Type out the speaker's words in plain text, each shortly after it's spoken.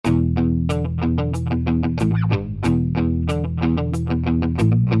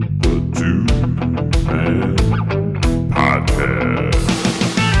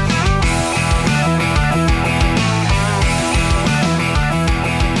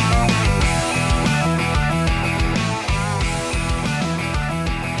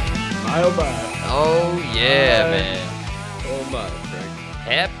Yeah, man. Oh my, Frank.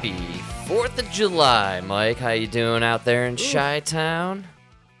 Happy 4th of July, Mike. How you doing out there in Chi-Town?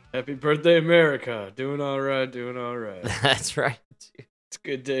 Happy birthday, America. Doing all right, doing all right. That's right. It's a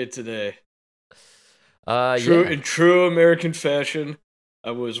good day today. Yeah. In true American fashion, I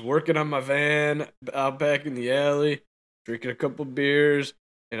was working on my van out back in the alley, drinking a couple beers,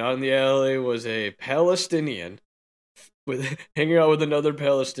 and out in the alley was a Palestinian with hanging out with another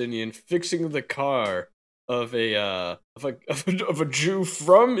Palestinian, fixing the car of a Jew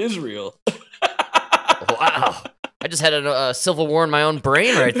from Israel. Wow. I just had a civil war in my own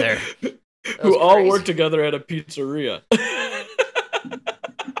brain right there. Who all crazy. work together at a pizzeria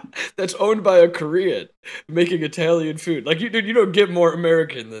that's owned by a Korean making Italian food. Like, you don't get more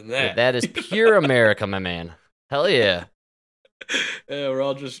American than that. That is pure America, my man. Hell yeah. Yeah, we're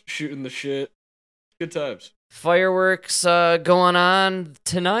all just shooting the shit. Good times. Fireworks going on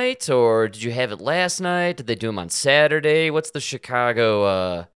tonight, or did you have it last night? Did they do them on Saturday? What's the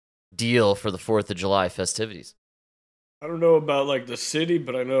Chicago deal for the 4th of July festivities? I don't know about like the city,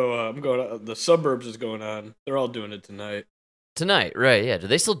 but I know I'm going. The suburbs is going on. They're all doing it tonight. Tonight, right? Yeah. Do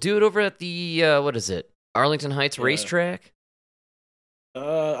they still do it over at the what is it? Arlington Heights Racetrack?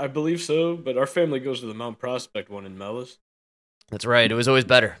 I believe so, but our family goes to the Mount Prospect one in Mellis. That's right. It was always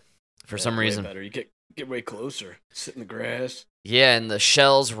better for some way reason. Better. You get way closer. Sit in the grass. Yeah, and the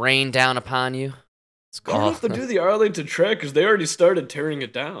shells rain down upon you. I don't know if they do the Arlington track because they already started tearing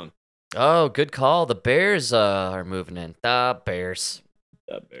it down. Oh, good call. The Bears are moving in. The Bears.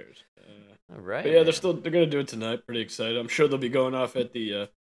 The Bears. All right. But yeah, they're gonna do it tonight. Pretty excited. I'm sure they'll be going off at the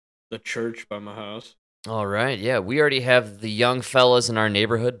church by my house. All right. Yeah, we already have the young fellas in our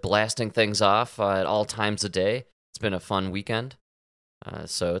neighborhood blasting things off at all times of day. It's been a fun weekend.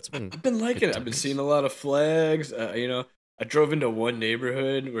 So it's been. I've been liking it. I've been seeing a lot of flags. I drove into one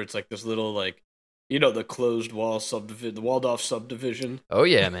neighborhood where it's like this little the closed wall subdivision, the walled off subdivision. Oh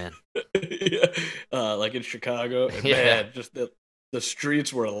yeah, man. Yeah. Like in Chicago. And Yeah. Man, just the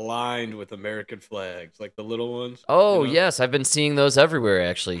streets were lined with American flags, like the little ones. Oh yes, I've been seeing those everywhere.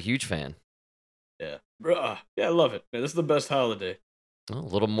 Actually, huge fan. Yeah. Yeah, I love it. Man, this is the best holiday. Well, a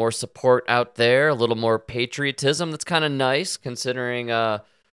little more support out there, a little more patriotism. That's kind of nice considering the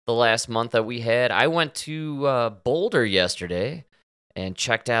last month that we had. I went to Boulder yesterday and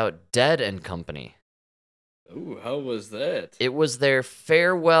checked out Dead and Company. Ooh, how was that? It was their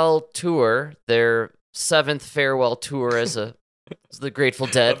farewell tour, their 7th farewell tour as the Grateful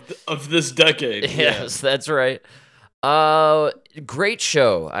Dead of this decade. Yes, that's right. Great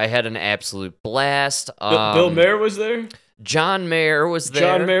show. I had an absolute blast. Bill Maher was there. John Mayer was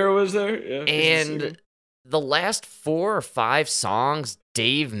there. John Mayer was there. Yeah, and the last 4 or 5 songs,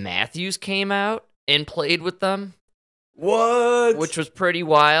 Dave Matthews came out and played with them. What? Which was pretty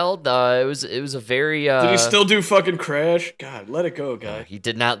wild. It was a very. Did he still do fucking Crash? God, let it go, guy. He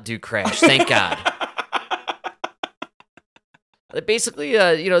did not do Crash. Thank God. Basically,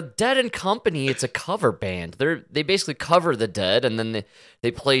 Dead and Company, it's a cover band. They basically cover the Dead, and then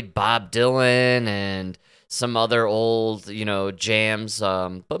they played Bob Dylan and some other old, jams,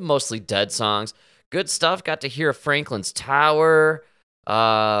 but mostly Dead songs. Good stuff. Got to hear Franklin's Tower.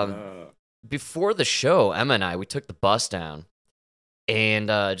 Before the show, Emma and I, we took the bus down and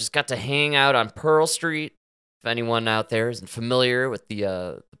just got to hang out on Pearl Street. If anyone out there isn't familiar with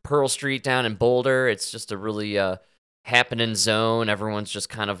the Pearl Street down in Boulder, it's just a really happening zone. Everyone's just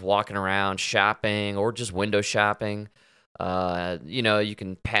kind of walking around shopping or just window shopping. You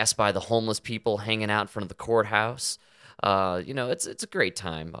can pass by the homeless people hanging out in front of the courthouse. It's a great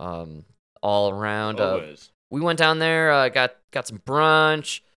time all around. Always. We went down there, got some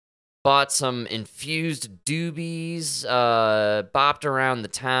brunch, bought some infused doobies, bopped around the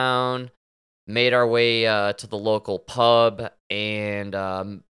town, made our way to the local pub, and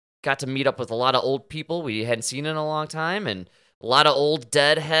got to meet up with a lot of old people we hadn't seen in a long time, and a lot of old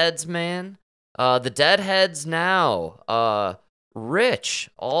deadheads, man. The deadheads now, rich.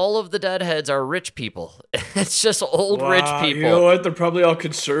 All of the deadheads are rich people. It's just old rich people. You know what? They're probably all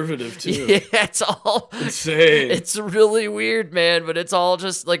conservative too. Yeah, it's all insane. It's really weird, man, but it's all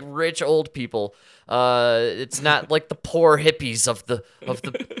just like rich old people. It's not like the poor hippies of the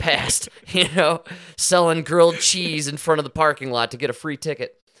past, selling grilled cheese in front of the parking lot to get a free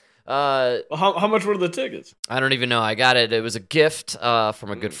ticket. How much were the tickets? I don't even know. I got it. It was a gift from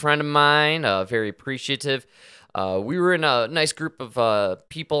a good friend of mine. Very appreciative. We were in a nice group of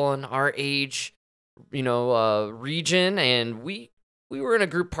people in our age, region, and we were in a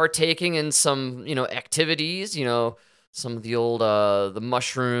group partaking in some, activities. Some of the old the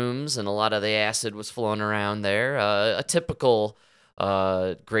mushrooms and a lot of the acid was flowing around there. A typical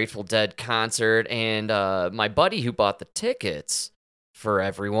Grateful Dead concert, and my buddy who bought the tickets for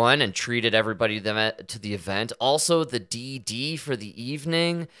everyone and treated everybody to the event. Also, the DD for the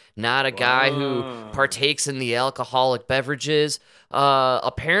evening, not a guy who partakes in the alcoholic beverages.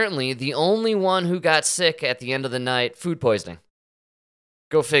 Apparently, the only one who got sick at the end of the night, food poisoning.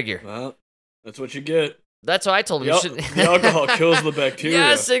 Go figure. Well, that's what you get. That's what I told him. The alcohol kills the bacteria.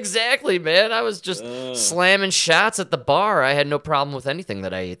 Yes, exactly, man. I was just slamming shots at the bar. I had no problem with anything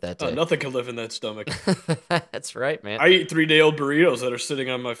that I ate that day. Nothing can live in that stomach. That's right, man. I eat 3-day-old burritos that are sitting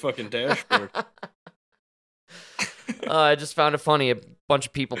on my fucking dashboard. I just found it funny. A bunch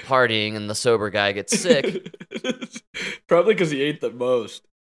of people partying and the sober guy gets sick. Probably because he ate the most.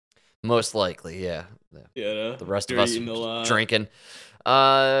 Most likely, yeah. Yeah. The rest of us drinking.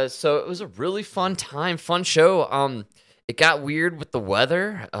 So it was a really fun time, fun show. It got weird with the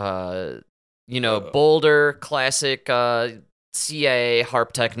weather. Boulder, classic CIA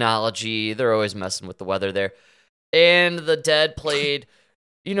harp technology. They're always messing with the weather there. And the Dead played,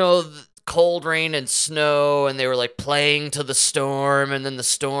 cold rain and snow, and they were like playing to the storm, and then the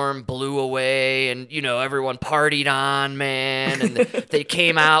storm blew away, and everyone partied on, man. And they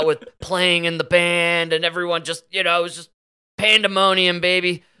came out with playing in the band, and everyone just, it was just pandemonium,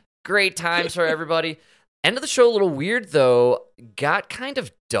 baby. Great times for everybody. End of the show a little weird, though. Got kind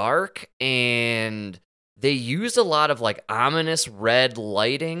of dark, and they used a lot of like ominous red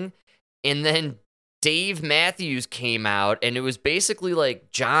lighting. And then Dave Matthews came out, and it was basically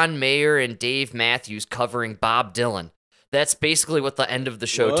like John Mayer and Dave Matthews covering Bob Dylan. That's basically what the end of the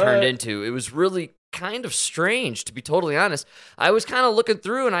show turned into. It was really kind of strange, to be totally honest. I was kind of looking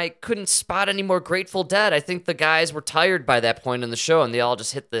through, and I couldn't spot any more Grateful Dead. I think the guys were tired by that point in the show, and they all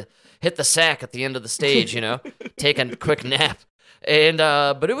just hit the sack at the end of the stage, take a quick nap. And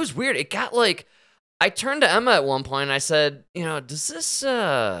but it was weird. It got like, I turned to Emma at one point, and I said, does this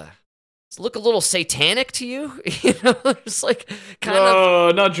look a little satanic to you? It's like kind of.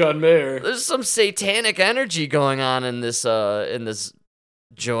 No, not John Mayer. There's some satanic energy going on in this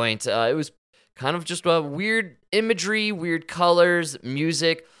joint. It was kind of just weird imagery, weird colors,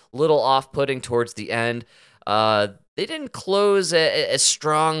 music, little off-putting towards the end. They didn't close as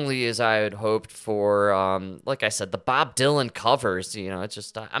strongly as I had hoped for. Like I said, the Bob Dylan covers. It's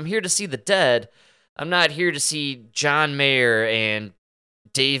just I'm here to see the Dead. I'm not here to see John Mayer and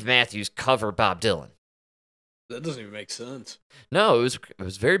Dave Matthews cover Bob Dylan. That doesn't even make sense. No, it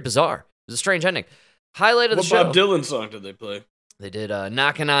was very bizarre. It was a strange ending. Highlight of the show. What Bob Dylan song did they play? They did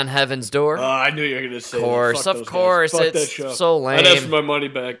 "Knocking on Heaven's Door." Oh, I knew you were gonna say that. Of course, it's so lame. I'd ask for my money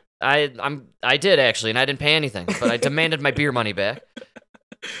back. I did actually, and I didn't pay anything, but I demanded my beer money back.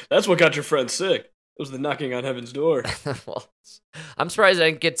 That's what got your friend sick. It was the knocking on heaven's door. Well, I'm surprised I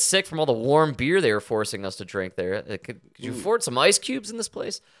didn't get sick from all the warm beer they were forcing us to drink there. Could you afford some ice cubes in this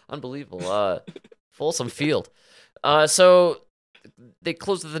place? Unbelievable. Folsom Field. So they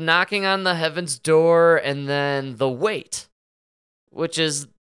closed with the knocking on the heaven's door, and then the wait, which is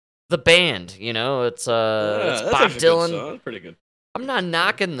the band. It's Bob Dylan. Pretty good. I'm not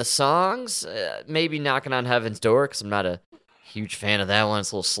knocking the songs. Maybe knocking on heaven's door because I'm not a huge fan of that one.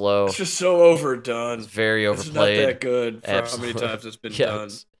 It's a little slow. It's just so overdone. It's very overplayed. It's not that good for how many times it's been done.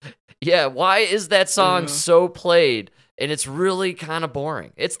 Yeah, why is that song so played? And it's really kind of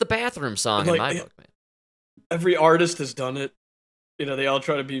boring. It's the bathroom song in my book, man. Every artist has done it. They all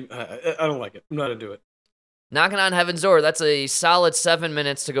try to be. I don't like it. I'm not into it. Knocking on Heaven's Door, that's a solid 7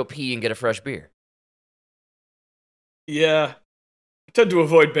 minutes to go pee and get a fresh beer. Yeah. I tend to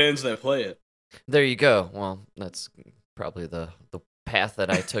avoid bands that play it. There you go. Well, that's probably the path that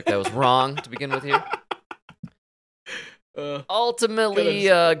I took that was wrong to begin with here. Ultimately,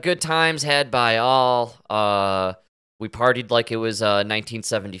 good times had by all. We partied like it was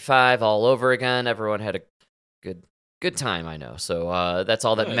 1975 all over again. Everyone had a good time, I know. So that's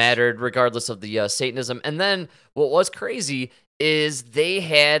all that mattered, regardless of the Satanism. And then what was crazy is they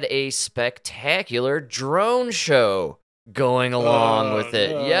had a spectacular drone show going along with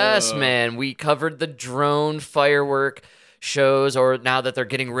it. No. Yes, man. We covered the drone firework shows, or now that they're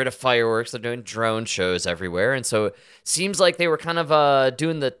getting rid of fireworks, they're doing drone shows everywhere. And so it seems like they were kind of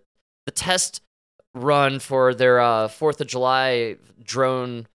doing the test run for their 4th of July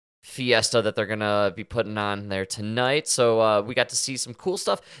drone fiesta that they're going to be putting on there tonight. So we got to see some cool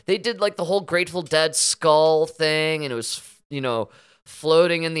stuff. They did like the whole Grateful Dead skull thing, and it was,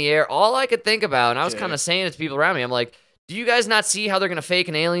 floating in the air. All I could think about, and I was kind of saying it to people around me, I'm like, do you guys not see how they're going to fake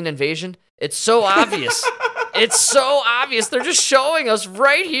an alien invasion? It's so obvious. It's so obvious. They're just showing us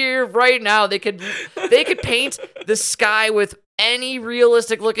right here, right now. They could paint the sky with any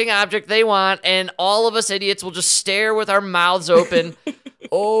realistic looking object they want, and all of us idiots will just stare with our mouths open.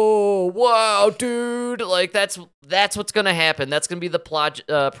 Oh, wow, dude. Like, that's what's going to happen. That's going to be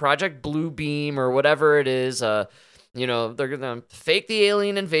the Project Blue Beam or whatever it is. You know, they're going to fake the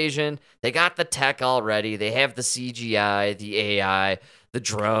alien invasion. They got the tech already. They have the CGI, the AI, the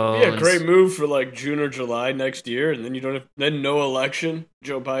drones. Yeah, great move for like June or July next year, and then you don't have no election.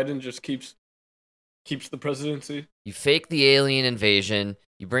 Joe Biden just keeps the presidency. You fake the alien invasion.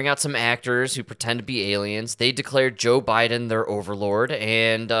 You bring out some actors who pretend to be aliens. They declare Joe Biden their overlord,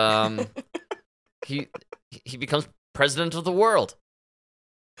 and he becomes president of the world.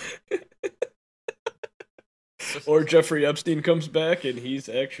 Or Jeffrey Epstein comes back and he's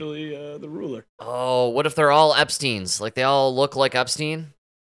actually the ruler. Oh, what if they're all Epsteins? Like, they all look like Epstein?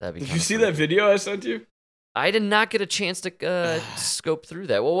 That'd be Did you see that video I sent you? I did not get a chance to scope through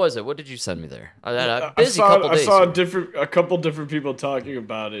that. What was it? What did you send me there? I days. saw a couple different people talking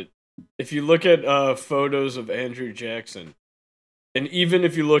about it. If you look at photos of Andrew Jackson, and even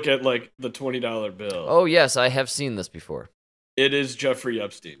if you look at like the $20 bill. Oh yes, I have seen this before. It is Jeffrey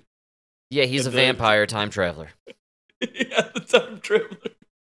Epstein. Yeah, he's a vampire time traveler. Yeah, the time traveler.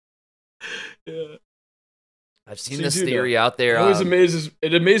 Yeah. I've seen this theory out there. It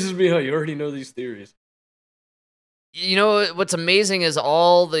amazes me how you already know these theories. You know what's amazing is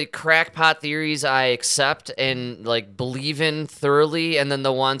all the crackpot theories I accept and like believe in thoroughly, and then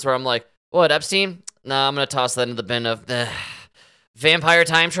the ones where I'm like, "What, Epstein? Nah, I'm gonna toss that in the bin of the vampire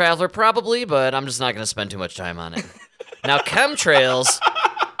time traveler, probably, but I'm just not gonna spend too much time on it." Now, chemtrails.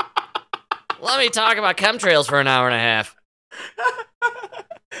 Let me talk about chemtrails for an hour and a half.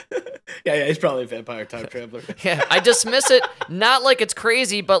 Yeah, he's probably a vampire time traveler. Yeah, I dismiss it, not like it's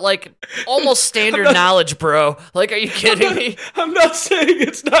crazy, but like almost standard knowledge, bro. Like, are you kidding me? I'm not saying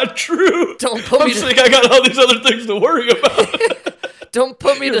it's not true. Don't put me I'm saying I got all these other things to worry about. Don't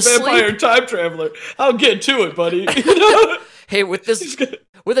put me to sleep. Vampire time traveler. I'll get to it, buddy. Hey, with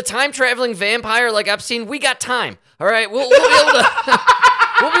a time traveling vampire like Epstein, we got time. All right, we'll be able to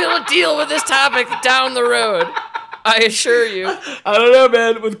we'll be able to deal with this topic down the road. I assure you. I don't know,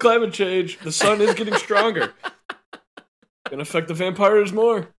 man. With climate change, the sun is getting stronger. Gonna affect the vampires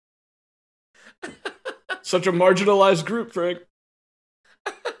more. Such a marginalized group, Frank.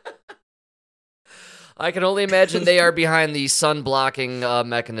 I can only imagine they are behind the sun blocking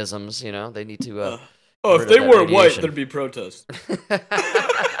mechanisms. You know, they need to. If they weren't white, there'd be protests.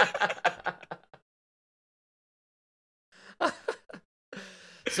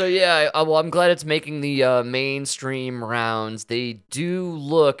 So yeah, I'm glad it's making the mainstream rounds. They do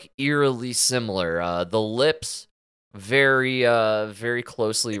look eerily similar. The lips, very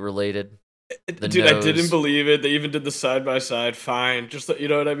closely related. Dude, nose. I didn't believe it. They even did the side by side. Fine, just you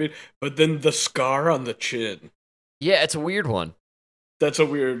know what I mean. But then the scar on the chin. Yeah, it's a weird one. That's a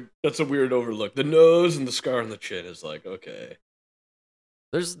weird overlook. The nose and the scar on the chin is like, okay.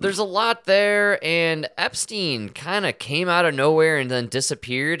 There's a lot there, and Epstein kind of came out of nowhere and then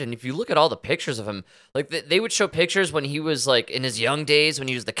disappeared. And if you look at all the pictures of him, like they would show pictures when he was like in his young days, when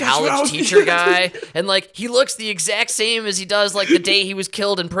he was the college teacher guy, and like he looks the exact same as he does like the day he was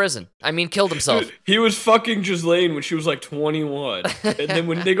killed in prison. I mean, killed himself. Dude, he was fucking Ghislaine when she was like 21, and then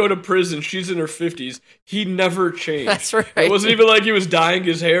when they go to prison, she's in her 50s. He never changed. That's right. It wasn't even like he was dyeing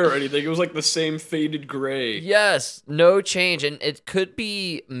his hair or anything. It was like the same faded gray. Yes, no change, and it could be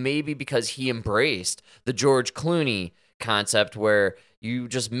maybe because he embraced the George Clooney concept where you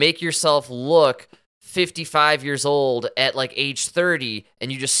just make yourself look 55 years old at like age 30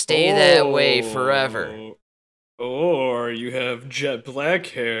 and you just stay that way forever. Or you have jet black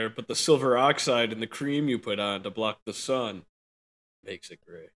hair, but the silver oxide in the cream you put on to block the sun makes it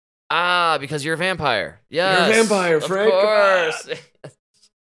gray. Ah, because you're a vampire. Yes, you're a vampire, Frank. Of course.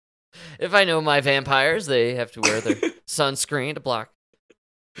 If I know my vampires, they have to wear their sunscreen to block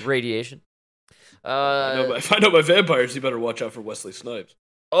radiation. If I know my vampires, you better watch out for Wesley Snipes.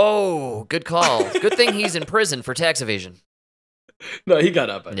 Oh, good call. Good thing he's in prison for tax evasion. No, he got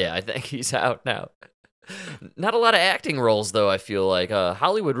out by now. Yeah, I think he's out now. Not a lot of acting roles, though, I feel like.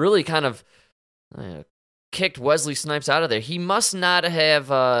 Hollywood really kind of kicked Wesley Snipes out of there. He must not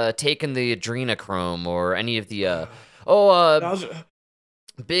have taken the adrenochrome or any of the...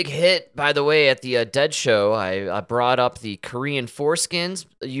 Big hit, by the way, at the Dead Show. I brought up the Korean foreskins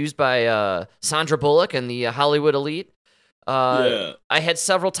used by Sandra Bullock and the Hollywood Elite. I had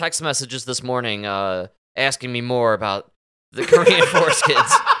several text messages this morning asking me more about the Korean foreskins.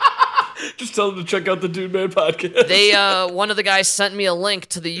 Just tell them to check out the Dude Man podcast. One of the guys sent me a link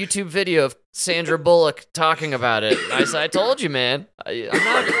to the YouTube video of Sandra Bullock talking about it. I said, I told you, man.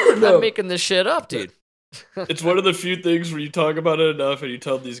 I'm not making this shit up, dude. It's one of the few things where you talk about it enough and you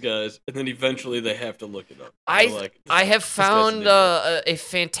tell these guys, and then eventually they have to look it up. I have found a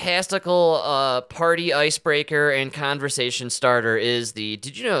fantastical party icebreaker and conversation starter is the,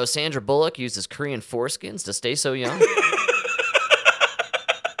 did you know Sandra Bullock uses Korean foreskins to stay so young?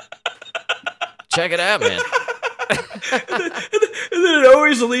 Check it out, man. And then it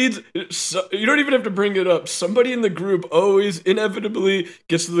always leads. You don't even have to bring it up. Somebody in the group always inevitably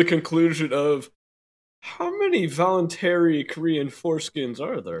gets to the conclusion of, how many voluntary Korean foreskins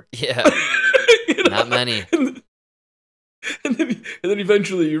are there? Yeah, not many. And then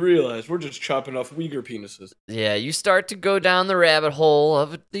eventually you realize we're just chopping off Uyghur penises. Yeah, you start to go down the rabbit hole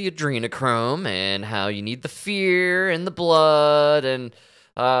of the adrenochrome and how you need the fear and the blood, and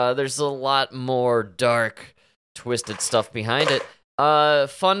there's a lot more dark, twisted stuff behind it.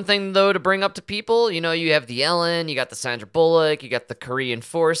 Fun thing, though, to bring up to people, you have the Ellen, you got the Sandra Bullock, you got the Korean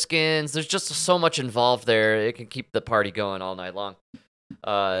foreskins. There's just so much involved there. It can keep the party going all night long.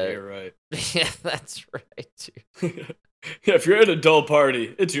 You're right. Yeah, that's right, too. Yeah, if you're at a dull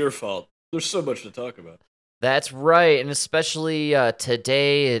party, it's your fault. There's so much to talk about. That's right, and especially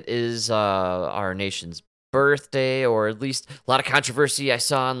today, it is our nation's birthday, or at least a lot of controversy I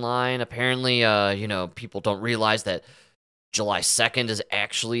saw online. Apparently, people don't realize that July 2nd is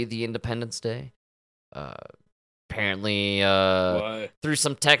actually the Independence Day. Apparently, through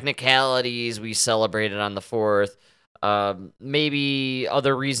some technicalities, we celebrated on the 4th. Maybe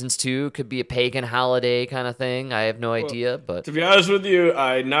other reasons, too. Could be a pagan holiday kind of thing. I have no idea, but... To be honest with you,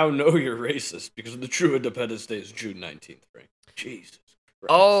 I now know you're racist, because the true Independence Day is June 19th, right? Jesus.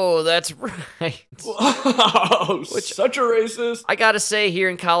 Oh, that's right. Wow, such a racist. I gotta say, here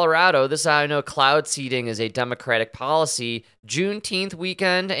in Colorado, this is how I know cloud seeding is a Democratic policy. Juneteenth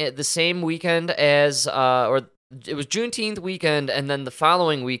weekend, the same weekend as, or it was Juneteenth weekend, and then the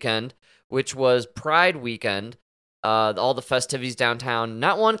following weekend, which was Pride weekend, all the festivities downtown,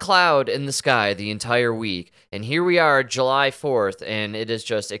 not one cloud in the sky the entire week. And here we are, July 4th, and it is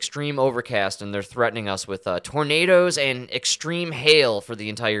just extreme overcast, and they're threatening us with tornadoes and extreme hail for the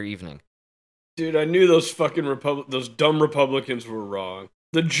entire evening. Dude, I knew those fucking those dumb Republicans were wrong.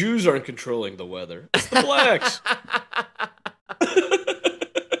 The Jews aren't controlling the weather. It's the blacks.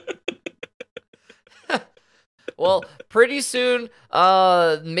 Well, pretty soon,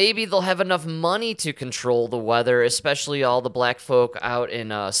 maybe they'll have enough money to control the weather, especially all the black folk out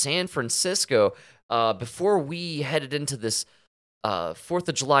in San Francisco. Before we headed into this 4th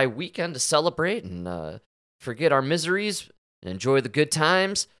of July weekend to celebrate and forget our miseries and enjoy the good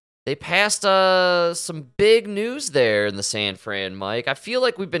times, they passed some big news there in the San Fran, Mike. I feel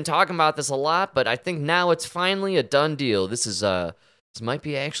like we've been talking about this a lot, but I think now it's finally a done deal. This might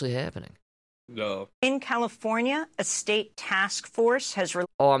be actually happening. No. In California, a state task force has...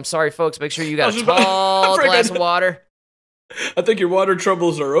 Oh, I'm sorry, folks. Make sure you got a tall glass of water. I think your water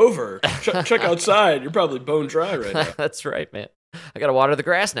troubles are over. Check outside. You're probably bone dry right now. That's right, man. I got to water the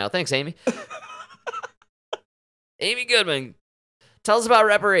grass now. Thanks, Amy. Amy Goodman, tell us about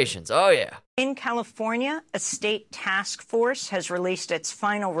reparations. Oh, yeah. In California, a state task force has released its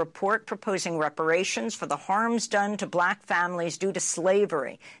final report proposing reparations for the harms done to black families due to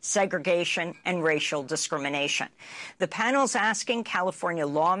slavery, segregation, and racial discrimination. The panel's asking California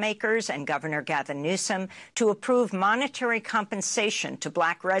lawmakers and Governor Gavin Newsom to approve monetary compensation to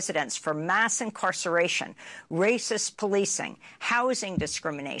black residents for mass incarceration, racist policing, housing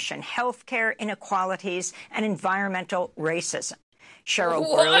discrimination, healthcare inequalities, and environmental racism. Cheryl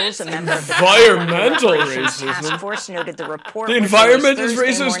Grills, a member of the environmental task force, noted the report. The environment is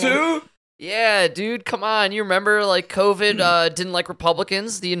racist too? Yeah, dude, come on. You remember, like, COVID didn't like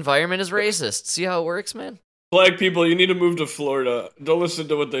Republicans? The environment is racist. See how it works, man? Black people, you need to move to Florida. Don't listen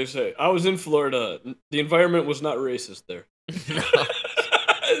to what they say. I was in Florida. The environment was not racist there. No.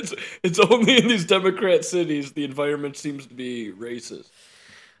 It's only in these Democrat cities the environment seems to be racist.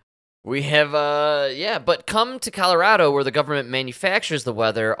 We have, but come to Colorado where the government manufactures the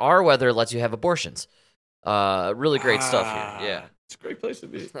weather. Our weather lets you have abortions. Really great stuff here, yeah. It's a great place to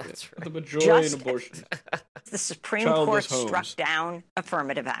be. That's right. The majority in abortions. The Supreme Court struck down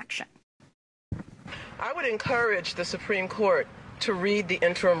affirmative action. I would encourage the Supreme Court to read the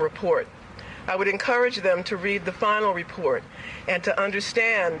interim report. I would encourage them to read the final report and to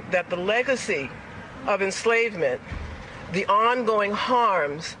understand that the legacy of enslavement, the ongoing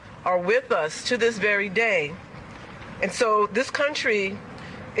harms, are with us to this very day. And so this country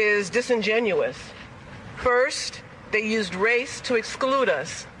is disingenuous. First, they used race to exclude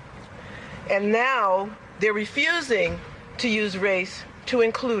us. And now they're refusing to use race to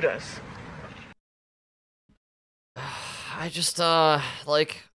include us. I just,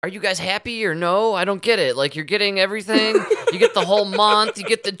 are you guys happy or no? I don't get it. Like, you're getting everything. You get the whole month. You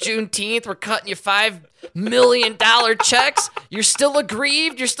get the Juneteenth. We're cutting you $5 million checks. You're still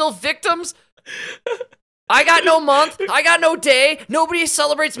aggrieved. You're still victims. I got no month. I got no day. Nobody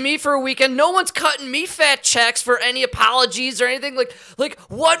celebrates me for a weekend. No one's cutting me fat checks for any apologies or anything. Like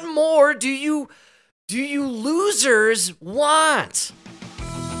what more do you losers want?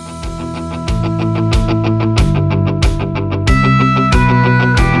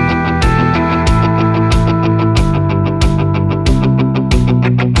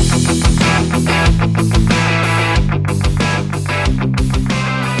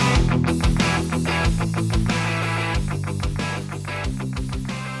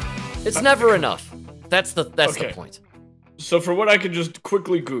 It's never enough. That's the point. So for what I could just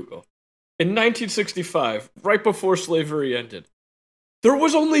quickly Google, in 1965, right before slavery ended, there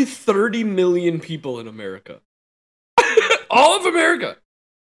was only 30 million people in America. All of America.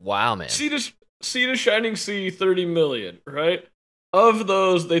 Wow, man. Sea to shining sea, 30 million, right? Of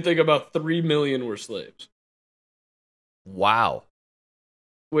those, they think about 3 million were slaves. Wow.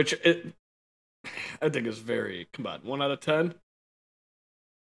 Which I think is very, come on, 1 out of 10?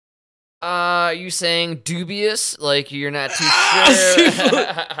 You saying dubious? Like you're not too sure?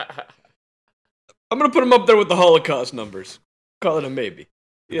 I'm gonna put them up there with the Holocaust numbers. Call it a maybe.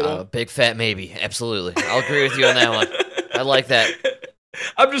 You know? Big fat maybe. Absolutely. I'll agree with you on that one. I like that.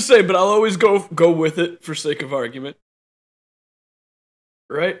 I'm just saying, but I'll always go with it for sake of argument.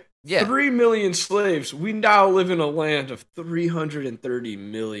 Right? Yeah. 3 million slaves. We now live in a land of 330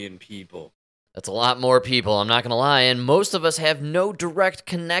 million people. That's a lot more people, I'm not going to lie, and most of us have no direct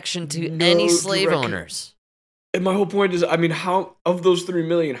connection to any slave owners. And my whole point is, I mean, how of those 3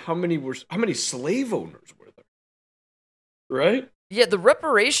 million, how many slave owners were there? Right? Yeah, the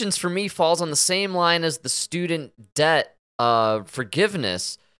reparations for me falls on the same line as the student debt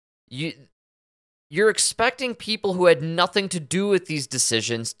forgiveness. You're expecting people who had nothing to do with these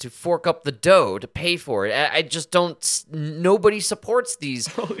decisions to fork up the dough to pay for it. I just don't. Nobody supports these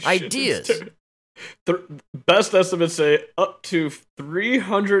ideas. The best estimates say up to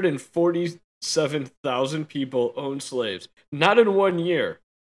 347,000 people own slaves. Not in 1 year,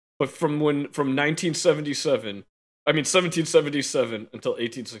 but from 1777 until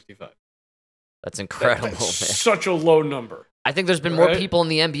 1865. That's incredible, man. Such a low number. I think there's been more people in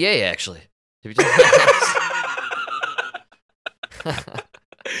the NBA, actually. Do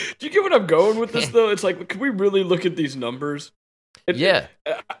you get what I'm going with this, though? It's like, can we really look at these numbers? Yeah.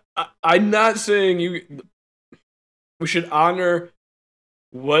 I'm not saying we should honor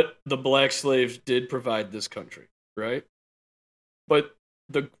what the black slaves did provide this country, right? But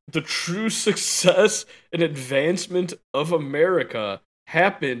the true success and advancement of America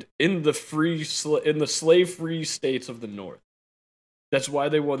happened in the slave-free states of the North. That's why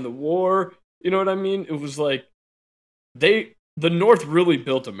they won the war. You know what I mean? It was like the North really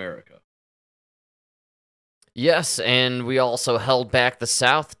built America. Yes, and we also held back the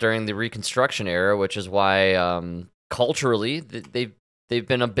South during the Reconstruction era, which is why culturally they've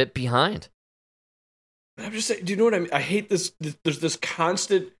been a bit behind. I'm just saying, do you know what I mean? I hate this. There's this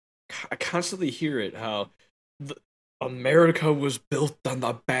constant. I constantly hear it. How America was built on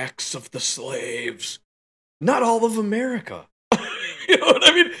the backs of the slaves. Not all of America. You know what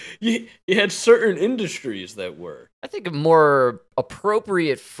I mean? You had certain industries that were. I think a more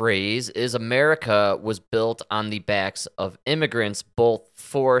appropriate phrase is America was built on the backs of immigrants, both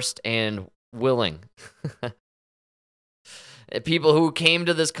forced and willing. People who came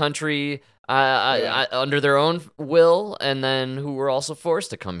to this country under their own will, and then who were also forced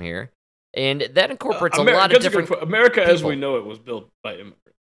to come here. And that incorporates a lot of different America, people. as we know it, was built by immigrants.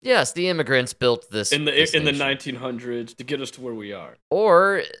 Yes, the immigrants built this in the nation. 1900s to get us to where we are.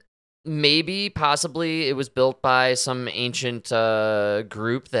 Or possibly, it was built by some ancient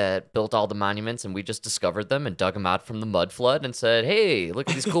group that built all the monuments, and we just discovered them and dug them out from the mud flood and said, "Hey, look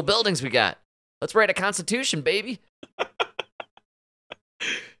at these cool buildings we got. Let's write a constitution, baby."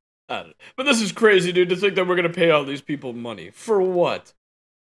 But this is crazy, dude. To think that we're gonna pay all these people money for what?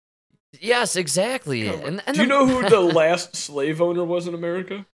 Yes, exactly. And do you know who the last slave owner was in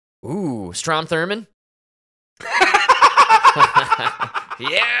America? Ooh, Strom Thurmond?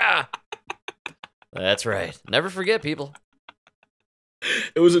 Yeah! That's right. Never forget, people.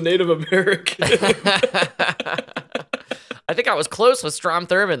 It was a Native American. I think I was close with Strom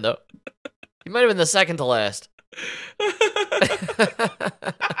Thurmond, though. He might have been the second to last.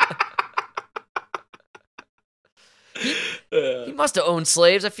 He must have owned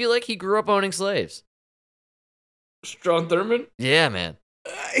slaves. I feel like he grew up owning slaves. Strom Thurmond? Yeah, man.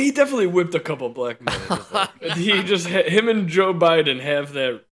 He definitely whipped a couple black men. Him and Joe Biden have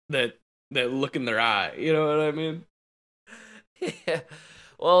that that look in their eye. You know what I mean? Yeah.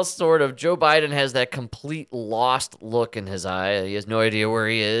 Well, sort of. Joe Biden has that complete lost look in his eye. He has no idea where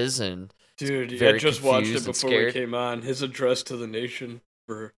he is, and dude, I very just watched it confused and before we scared. came on. His address to the nation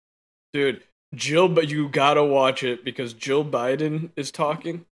for, dude, Jill. But you gotta watch it because Jill Biden is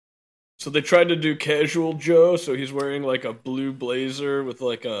talking. So they tried to do casual Joe. So he's wearing like a blue blazer with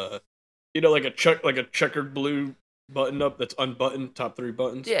like a, like a checkered blue button up that's unbuttoned, top 3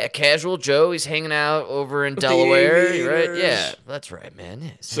 buttons. Yeah, casual Joe. He's hanging out over in With the Delaware, right? aviators. Yeah, that's right, man. Yeah,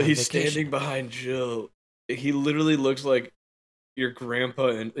 So on he's vacation. standing behind Jill. He literally looks like your grandpa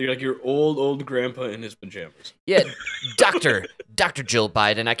and like your old grandpa in his pajamas. Yeah, Dr. Jill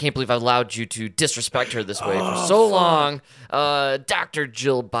Biden. I can't believe I allowed you to disrespect her this way for Oh, so fuck. long. Dr.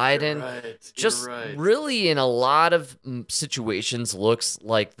 Jill Biden. You're right. Just You're right. really in a lot of situations looks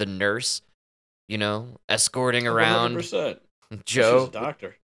like the nurse, escorting around 100%. Joe. She's a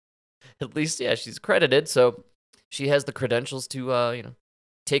doctor. At least, yeah, she's credited, so she has the credentials to,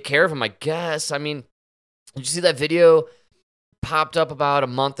 take care of him, I guess. I mean, did you see that video popped up about a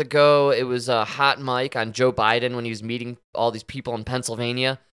month ago? It was a hot mic on Joe Biden when he was meeting all these people in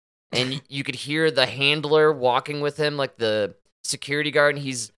Pennsylvania, and you could hear the handler walking with him, like the security guard, and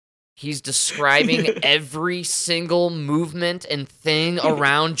he's describing every single movement and thing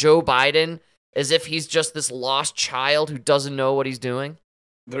around Joe Biden as if he's just this lost child who doesn't know what he's doing.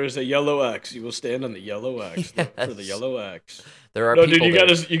 There is a yellow X. You will stand on the yellow X. Look for the Yes. yellow X. There are No, people dude,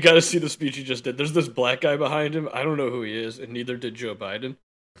 there. you gotta see the speech he just did. There's this black guy behind him. I don't know who he is, and neither did Joe Biden,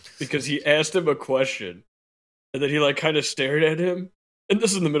 because he asked him a question, and then he like kind of stared at him, and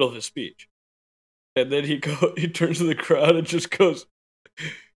this is in the middle of his speech, and then he turns to the crowd and just goes,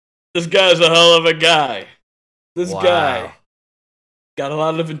 "This guy's a hell of a guy. This Wow. guy got a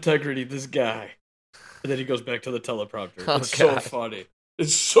lot of integrity. This guy." And then he goes back to the teleprompter. Oh, It's so God. funny.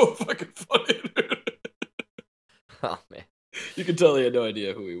 It's so fucking funny, dude. Oh, man. You can tell he had no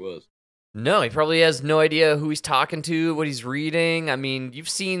idea who he was. No, he probably has no idea who he's talking to, what he's reading. I mean, you've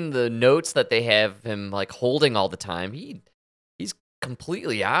seen the notes that they have him like holding all the time. He's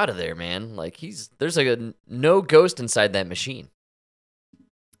completely out of there, man. Like there's like no ghost inside that machine.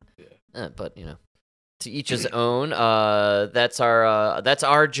 Yeah. But to each his own. That's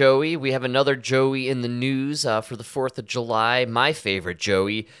our Joey. We have another Joey in the news for the 4th of July. My favorite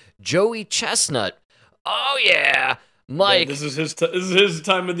Joey Chestnut. Oh yeah, Mike. Man, this is his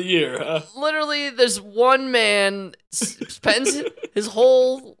time of the year, huh? Literally, there's one man spends his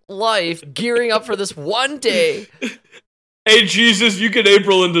whole life gearing up for this one day. Hey, Jesus, you get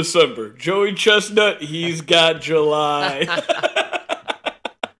April and December. Joey Chestnut, he's got July.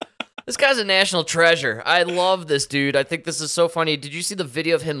 This guy's a national treasure. I love this dude. I think this is so funny. Did you see the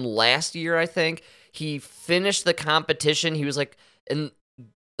video of him last year, I think? He finished the competition. He was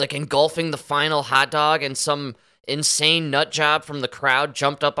engulfing the final hot dog, and some insane nut job from the crowd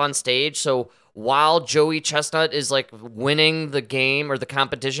jumped up on stage. So while Joey Chestnut is like winning the game or the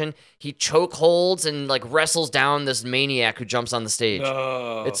competition, he choke holds and like wrestles down this maniac who jumps on the stage.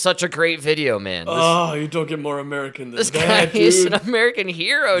 No. It's such a great video, man. You don't get more American than This guy that, is dude. an American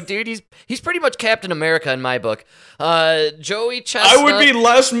hero, dude. He's pretty much Captain America in my book. Joey Chestnut. I would be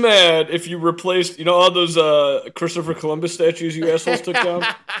less mad if you replaced, all those Christopher Columbus statues you assholes took down.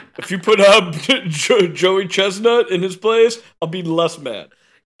 If you put up Joey Chestnut in his place, I'll be less mad.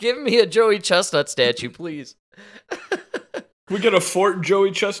 Give me a Joey Chestnut statue, please. Can we get a Fort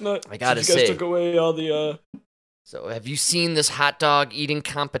Joey Chestnut? I gotta Since you guys say. took away all the. So, have you seen this hot dog eating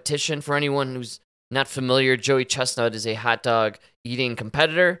competition? For anyone who's not familiar, Joey Chestnut is a hot dog eating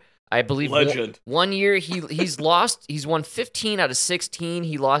competitor. I believe Legend. One year he's lost. He's won 15 out of 16.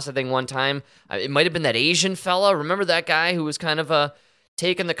 He lost, I think, one time. It might have been that Asian fella. Remember that guy who was kind of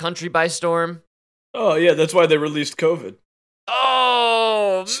taking the country by storm? Oh yeah, that's why they released COVID.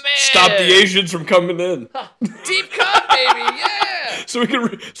 Oh man! Stop the Asians from coming in, Deep cut, baby. Yeah. so we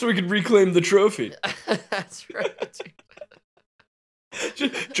could reclaim the trophy. That's right.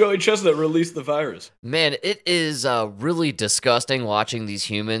 Joey Chestnut released the virus. Man, it is really disgusting watching these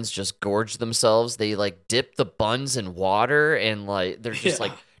humans just gorge themselves. They like dip the buns in water and like they're just Yeah.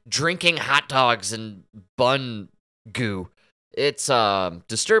 like drinking hot dogs and bun goo. It's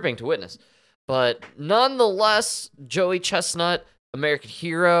disturbing to witness. But nonetheless, Joey Chestnut, American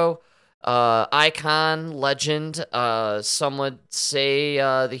hero, icon, legend. Some would say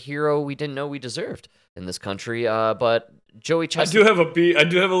the hero we didn't know we deserved in this country. But Joey I Chestnut. I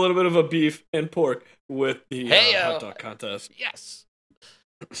do have a little bit of a beef and pork with the Hey-o. hot dog contest. Yes.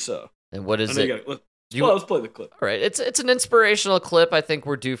 So And what I is know it? you gotta, You- let's play the clip. All right, it's an inspirational clip. I think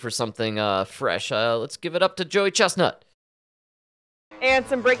we're due for something fresh. Let's give it up to Joey Chestnut. And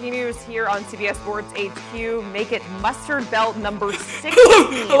some breaking news here on CBS Sports HQ. Make it mustard belt number 16.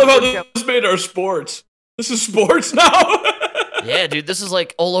 I love how this made our sports. This is sports now. Yeah, dude, this is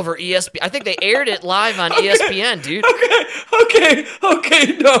like all over ESPN. I think they aired it live on ESPN, dude. Okay.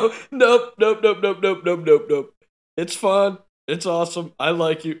 Nope. It's fun. It's awesome. I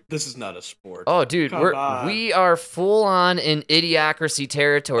like you. This is not a sport. Oh, dude, we are full on in idiocracy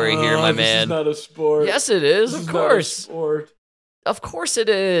territory here, my man. This is not a sport. Yes, it is. This Of is course. not a sport. Of course it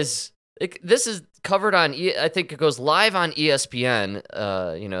is. This is covered on. I think it goes live on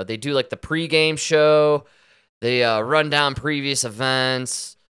ESPN. They do like the pregame show. They run down previous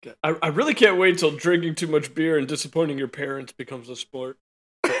events. I really can't wait till drinking too much beer and disappointing your parents becomes a sport.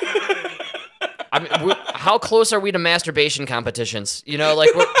 I mean, how close are we to masturbation competitions? Right?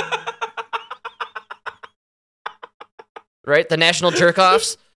 The national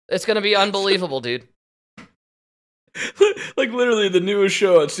jerk-offs? It's going to be unbelievable, dude. Like, literally, the newest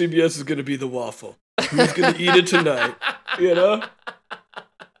show on CBS is going to be The Waffle. Who's going to eat it tonight?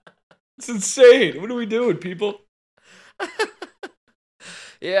 It's insane. What are we doing, people?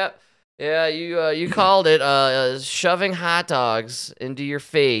 Yeah, you called it shoving hot dogs into your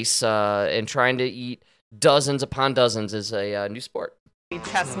face and trying to eat dozens upon dozens is a new sport.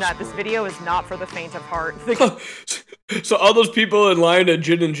 Chestnut. This video is not for the faint of heart. So all those people in line at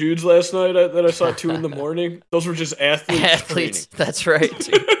Gin and Jude's last night that I saw at 2 a.m, those were just athletes. Athletes, that's right.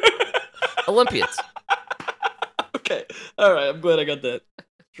 Dude. Olympians. Okay, all right. I'm glad I got that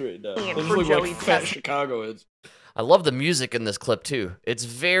straight now. And Those for look Joey like fat Chestnut. Chicagoans. I love the music in this clip too. It's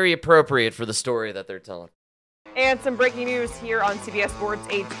very appropriate for the story that they're telling. And some breaking news here on CBS Sports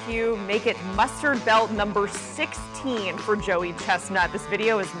HQ. Make it mustard belt number 16 for Joey Chestnut. This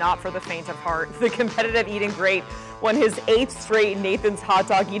video is not for the faint of heart. The competitive eating great won his 8th straight Nathan's hot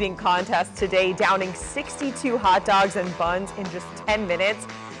dog eating contest today, downing 62 hot dogs and buns in just 10 minutes.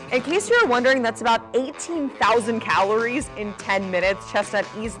 In case you're wondering, that's about 18,000 calories in 10 minutes. Chestnut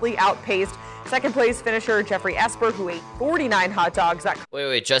easily outpaced second place finisher Jeffrey Esper, who ate 49 hot dogs.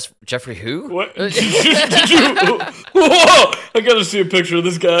 Wait, Jeffrey who? What? Whoa! I gotta see a picture of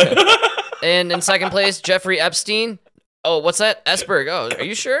this guy. And in second place, Jeffrey Epstein. Oh, what's that? Esberg. Oh, are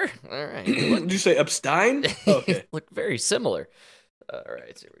you sure? All right. Did you say Epstein? Okay. Look very similar. All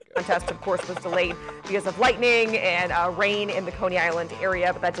right, here we go. Contest, of course, was delayed because of lightning and rain in the Coney Island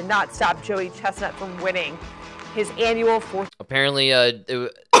area, but that did not stop Joey Chestnut from winning his annual fourth. Apparently,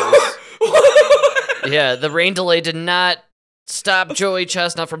 the rain delay did not stop Joey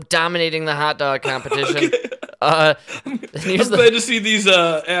Chestnut from dominating the hot dog competition. I'm glad to see these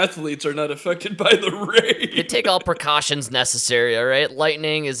athletes are not affected by the rain. They take all precautions necessary, all right?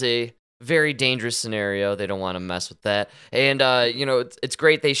 Lightning is a very dangerous scenario. They don't want to mess with that. And, it's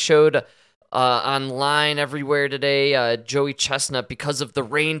great. They showed online everywhere today, Joey Chestnut, because of the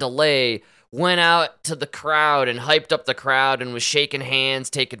rain delay, went out to the crowd and hyped up the crowd and was shaking hands,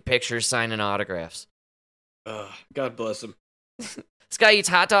 taking pictures, signing autographs. God bless him. This guy eats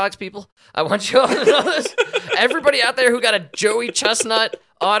hot dogs, people. I want you all to know this. Everybody out there who got a Joey Chestnut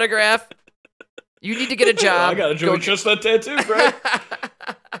autograph, you need to get a job. I got a Joey Chestnut tattoo, right?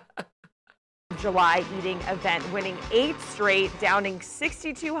 July eating event, winning 8 straight, downing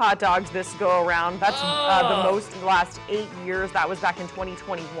 62 hot dogs this go around. That's the most in the last 8 years. That was back in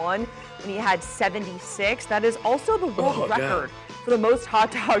 2021 when he had 76. That is also the world record for the most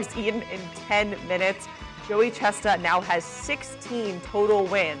hot dogs eaten in 10 minutes. Joey Chestnut now has 16 total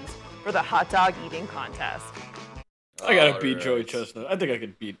wins for the hot dog eating contest. I gotta beat Joey Chestnut. I think I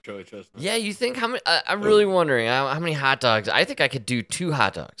could beat Joey Chestnut. Yeah, you think how many? I'm really wondering how many hot dogs. I think I could do 2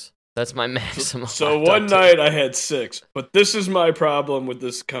 hot dogs. That's my maximum. So one night I had 6, but this is my problem with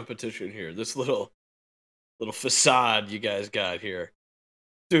this competition here. This little facade you guys got here,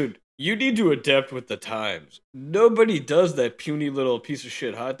 dude. You need to adapt with the times. Nobody does that puny little piece of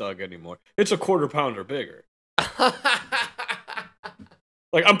shit hot dog anymore. It's a quarter pound or bigger.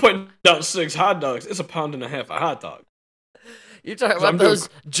 Like, I'm putting down 6 hot dogs. It's 1.5 pounds a hot dog. You talking about those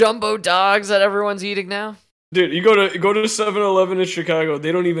jumbo dogs that everyone's eating now? Dude, you go to 7-Eleven in Chicago.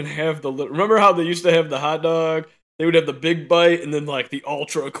 They don't even have the little. Remember how they used to have the hot dog? They would have the big bite and then like the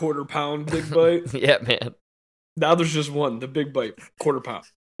ultra quarter pound big bite. Yeah, man. Now there's just one, the big bite, quarter pound.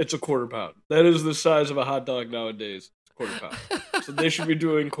 It's a quarter pound. That is the size of a hot dog nowadays. It's a quarter pound. So they should be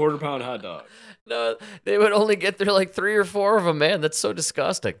doing quarter pound hot dog. No, they would only get there like 3 or 4 of them, man. That's so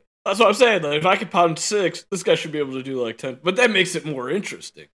disgusting. That's what I'm saying. Like, if I could pound 6, this guy should be able to do like 10. But that makes it more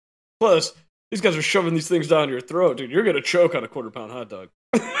interesting. Plus, these guys are shoving these things down your throat, dude. You're gonna choke on a quarter pound hot dog.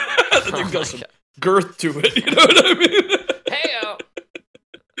 That thing's got some girth to it. You know what I mean? Hey-o.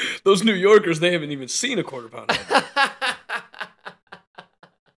 Those New Yorkers, they haven't even seen a quarter pound hot dog.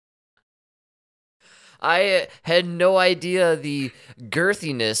 I had no idea the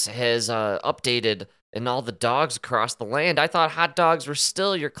girthiness has updated in all the dogs across the land. I thought hot dogs were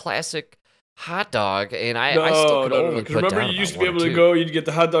still your classic hot dog, and I still could only put remember, down you used to about be able one or to two. go, you'd get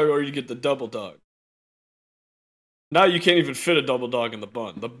the hot dog or you'd get the double dog. Now you can't even fit a double dog in the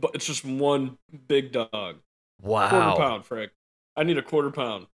bun. It's just one big dog. Wow. Quarter pound, Frank. I need a quarter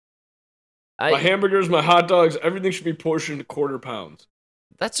pound. I- My hamburgers, my hot dogs, everything should be portioned to quarter pounds.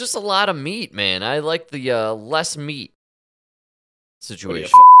 That's just a lot of meat, man. I like the less meat What are you,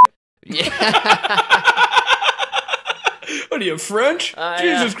 situation. Yeah. What are you, French? I,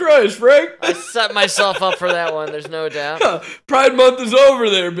 Jesus Christ, Frank. I set myself up for that one. There's no doubt. Pride Month is over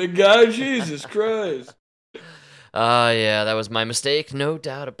there, big guy. Jesus Christ. Yeah, that was my mistake. No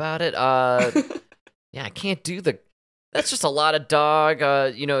doubt about it. Yeah, I can't do that's just a lot of dog.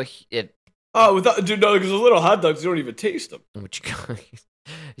 Oh, dude, no, because those little hot dogs, you don't even taste them. What you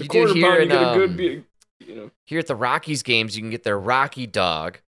The you do quarter here pound, in, you get a good, here at the Rockies games, you can get their Rocky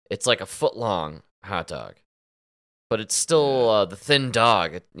dog. It's like a foot long hot dog, but it's still the thin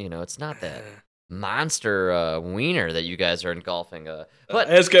dog. It's not that monster wiener that you guys are engulfing. But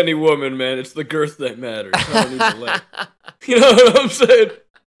ask any woman, man. It's the girth that matters. I don't need the length. You know what I'm saying?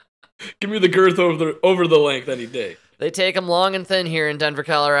 Give me the girth over the length any day. they take them long and thin here in Denver,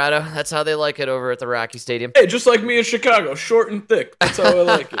 Colorado. That's how they like it over at the Rocky Stadium. Hey, just like me in Chicago, short and thick. That's how I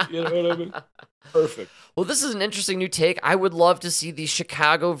like it. You know what I mean? Perfect. Well, this is an interesting new take. I would love to see the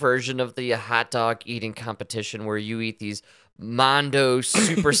Chicago version of the hot dog eating competition where you eat these Mondo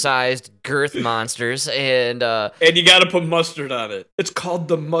supersized girth monsters and you gotta put mustard on it. It's called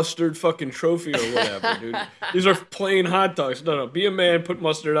the mustard fucking trophy or whatever, dude. These are plain hot dogs. No, be a man, put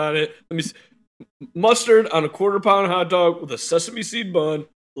mustard on it. Let me see. Mustard on a quarter pound hot dog with a sesame seed bun.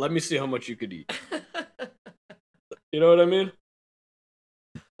 Let me see how much you could eat. You know what I mean?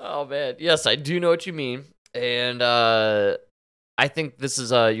 Oh man, yes, I do know what you mean, and I think this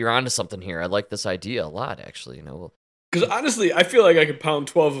is you're onto something here. I like this idea a lot, actually. Because honestly, I feel like I could pound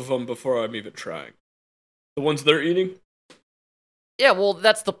 12 of them before I'm even trying. The ones they're eating? Yeah, well,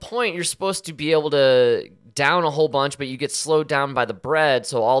 that's the point. You're supposed to be able to down a whole bunch, but you get slowed down by the bread,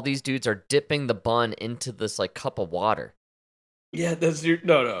 so all these dudes are dipping the bun into this like cup of water. Yeah, that's your...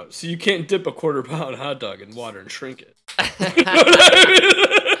 No. So you can't dip a quarter pound hot dog in water and shrink it. You know what I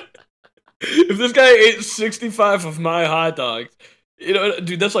mean? If this guy ate 65 of my hot dogs,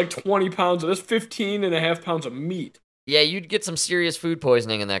 dude, that's like 20 pounds. That's 15 and a half pounds of meat. Yeah, you'd get some serious food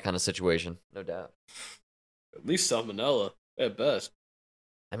poisoning in that kind of situation, no doubt. At least salmonella, at best.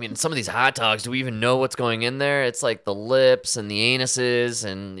 I mean, some of these hot dogs, do we even know what's going in there? It's like the lips and the anuses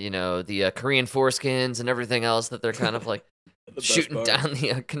and, the Korean foreskins and everything else that they're kind of like shooting part. down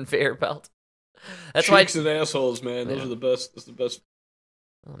the conveyor belt. That's Cheeks why and assholes, man. Those Yeah. are the best. That's the best.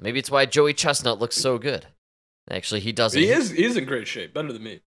 Well, maybe it's why Joey Chestnut looks so good. Actually, he doesn't. He's in great shape. Better than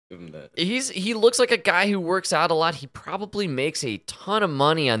me. Give him that. He looks like a guy who works out a lot. He probably makes a ton of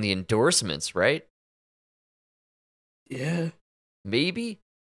money on the endorsements, right? Yeah. Maybe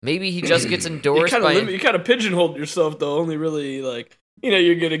he just gets You endorsed kind by. of pigeonholed yourself though. Only really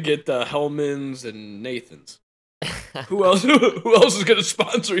you're gonna get Hellmans and Nathans. Who else? Who else is gonna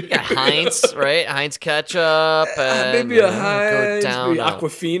sponsor you? You got Heinz, right? Heinz ketchup, and Maybe a go Heinz, down maybe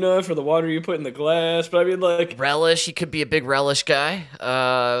Aquafina for the water you put in the glass. But I mean, like, relish. He could be a big relish guy.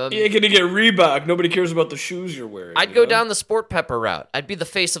 you're gonna get Reebok. Nobody cares about the shoes you're wearing. I'd go down the sport pepper route. I'd be the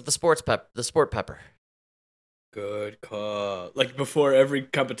face of the sport pepper. Good call. Like before every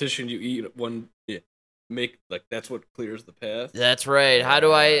competition, you eat one. Yeah, that's what clears the path. That's right. How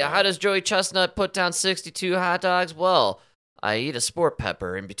does Joey Chestnut put down 62 hot dogs? Well, I eat a sport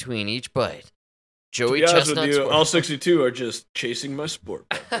pepper in between each bite. Joey To be honest with Chestnut. you, Sport all 62 are just chasing my sport.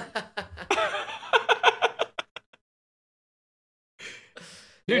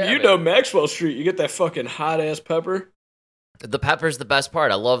 Dude, Yeah, you man. know Maxwell Street. You get that fucking hot ass pepper. The pepper's the best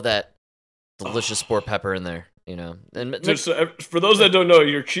part. I love that delicious sport pepper in there. And Dude, so, for those that don't know,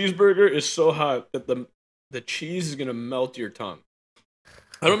 your cheeseburger is so hot that the cheese is gonna melt your tongue.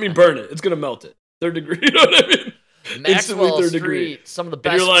 I don't mean burn it; it's gonna melt it. Third degree, you know what I mean? Maxwell third Street, degree. some of the And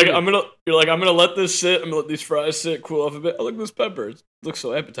best. you're like, food. I'm gonna let this sit. I'm gonna let these fries sit, cool off a bit. Oh, look at this pepper. It looks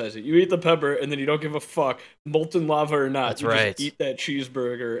so appetizing. You eat the pepper, and then you don't give a fuck, molten lava or not. That's you right. Just eat that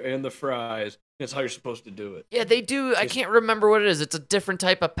cheeseburger and the fries. That's how you're supposed to do it. Yeah, they do. I can't remember what it is. It's a different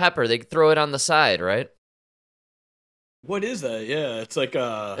type of pepper. They throw it on the side, right? What is that? Yeah, it's like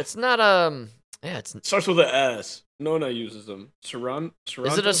It's not Yeah, it's. It starts with an S. Nona uses them. Serrano.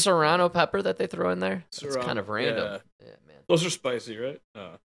 Is it a serrano pepper that they throw in there? It's Serrano, kind of random. yeah. Yeah, man. Those are spicy, right?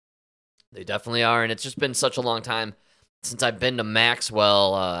 They definitely are, and it's just been such a long time since I've been to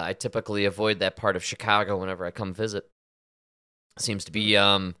Maxwell, I typically avoid that part of Chicago whenever I come visit. Seems to be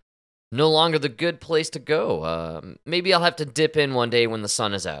no longer the good place to go. Maybe I'll have to dip in one day when the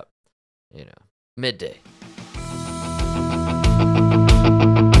sun is out. Midday.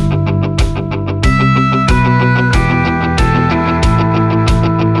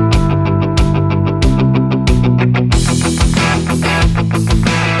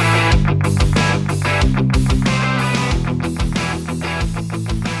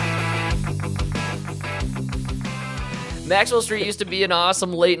 Maxwell Street used to be an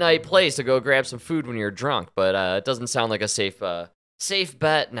awesome late night place to go grab some food when you're drunk, but it doesn't sound like a safe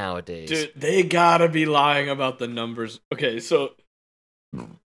bet nowadays. Dude, they gotta be lying about the numbers. Okay, so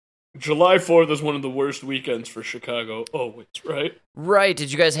July 4th is one of the worst weekends for Chicago always, right? Right.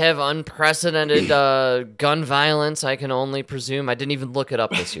 Did you guys have unprecedented gun violence, I can only presume? I didn't even look it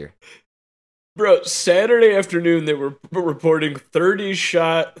up this year. Bro, Saturday afternoon they were reporting 30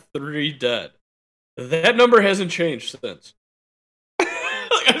 shot, 3 dead. That number hasn't changed since.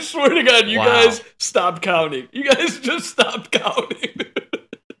 I swear to God, you guys stop counting. You guys just stop counting.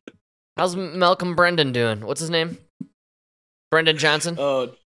 How's Malcolm Brendan doing? What's his name? Brendan Johnson?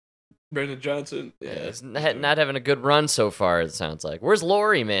 Brendan Johnson. Yeah. He's not having a good run so far, it sounds like. Where's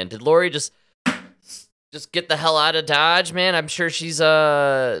Lori, man? Did Lori just get the hell out of Dodge, man? I'm sure she's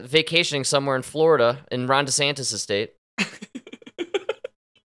vacationing somewhere in Florida, in Ron DeSantis' estate.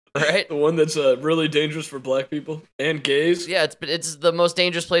 Right? The one that's really dangerous for black people and gays. Yeah, it's the most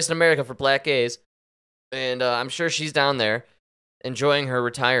dangerous place in America for black gays. And I'm sure she's down there enjoying her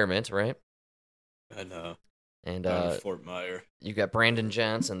retirement, right? I know. And Fort Myer. You got Brandon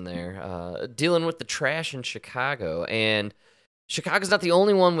Johnson there dealing with the trash in Chicago. And Chicago's not the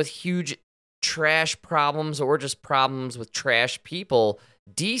only one with huge trash problems or just problems with trash people.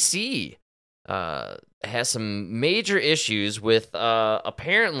 DC has some major issues with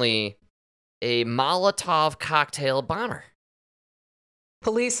apparently a Molotov cocktail bomber.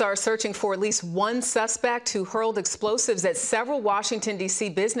 Police are searching for at least one suspect who hurled explosives at several Washington, D.C.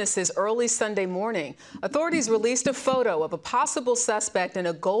 businesses early Sunday morning. Authorities released a photo of a possible suspect in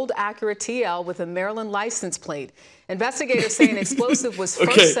a gold Acura TL with a Maryland license plate. Investigators say an explosive was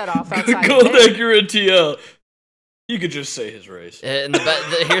first set off outside. Gold Acura TL. You could just say his race. And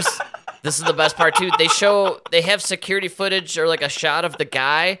this is the best part too. They have security footage or like a shot of the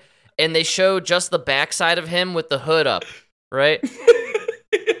guy, and they show just the backside of him with the hood up, right?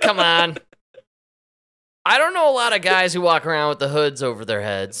 Come on. I don't know a lot of guys who walk around with the hoods over their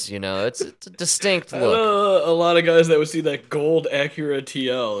heads, It's a distinct look. I know a lot of guys that would see that gold Acura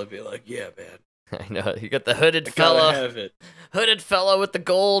TL and be like, yeah, man. I know. You got the hooded I fella. gotta have it. Hooded fella with the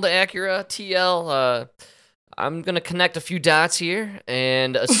gold Acura TL. I'm going to connect a few dots here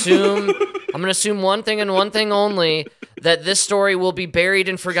and I'm going to assume one thing and one thing only, that this story will be buried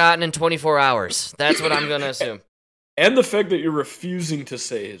and forgotten in 24 hours. That's what I'm going to assume. And the fact that you're refusing to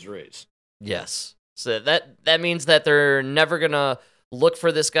say his race. Yes. So that means that they're never going to look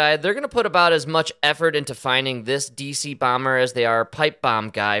for this guy. They're going to put about as much effort into finding this DC bomber as they are pipe bomb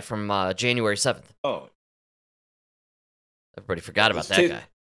guy from January 7th. Oh. Everybody forgot about that guy.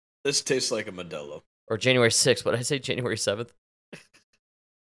 This tastes like a Modelo. Or January 6th. What did I say? January 7th?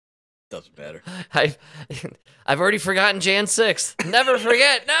 Doesn't matter. I've already forgotten Jan 6th. Never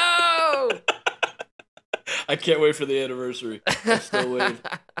forget. No! I can't wait for the anniversary. I'm still waiting.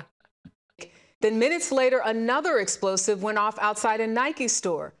 Then minutes later, another explosive went off outside a Nike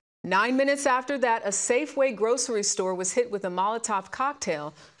store. 9 minutes after that, a Safeway grocery store was hit with a Molotov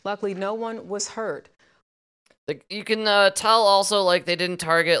cocktail. Luckily, no one was hurt. You can tell also, like, they didn't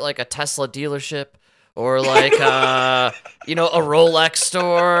target, like, a Tesla dealership or, like, a Rolex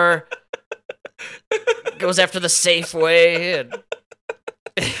store. Goes after the Safeway and...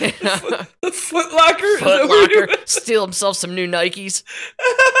 The Foot Locker? Foot Locker. Steal himself some new Nikes.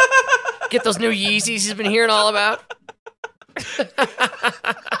 Get those new Yeezys he's been hearing all about.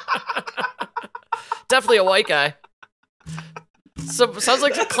 Definitely a white guy. So, sounds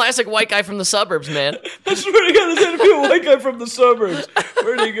like a classic white guy from the suburbs, man. I swear to God, it's gonna be a white guy from the suburbs.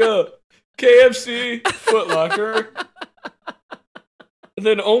 Where'd he go? KFC, Foot Locker. And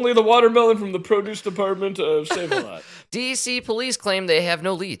then only the watermelon from the produce department of Save-A-Lot. DC police claim they have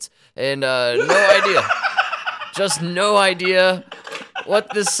no leads and no idea. Just no idea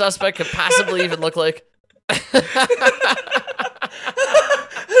what this suspect could possibly even look like.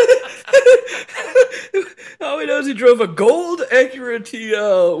 All he knows, he drove a gold Acura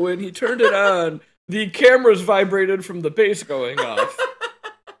TL. When he turned it on, the cameras vibrated from the bass going off.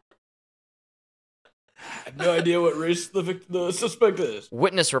 have no idea what race the suspect is.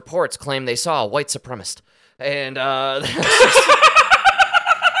 Witness reports claim they saw a white supremacist. And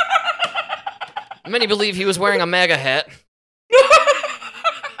many believe he was wearing a MAGA hat.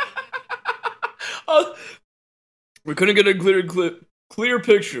 We couldn't get a clear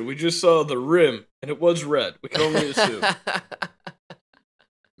picture. We just saw the rim, and it was red. We can only assume.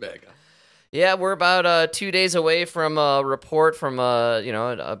 MAGA. Yeah, we're about 2 days away from a report from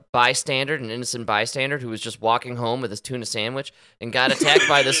a bystander, an innocent bystander who was just walking home with his tuna sandwich and got attacked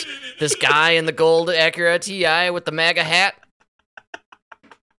by this guy in the gold Acura TI with the MAGA hat.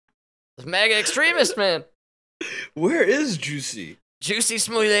 This MAGA extremist, man. Where is Juicy? Juicy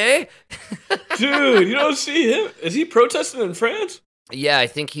Smollett? Dude, you don't see him? Is he protesting in France? Yeah, I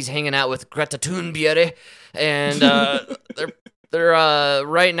think he's hanging out with Greta Thunberg, and they're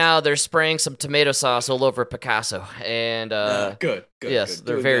right now they're spraying some tomato sauce all over Picasso, and good. Yes, good.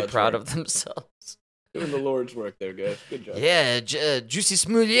 They're Doing very God's proud work. of themselves. Doing the Lord's work there, guys. Good job. Yeah, Juicy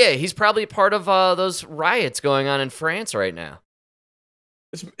Smollett. He's probably part of those riots going on in France right now.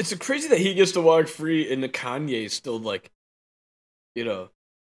 It's crazy that he gets to walk free and the Kanye's still like,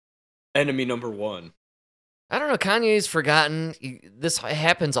 enemy number one. I don't know. Kanye's forgotten. This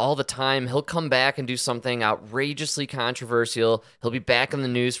happens all the time. He'll come back and do something outrageously controversial. He'll be back in the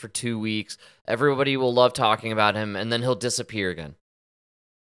news for 2 weeks. Everybody will love talking about him, and then he'll disappear again.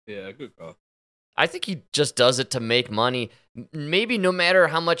 Yeah, good call. I think he just does it to make money. Maybe no matter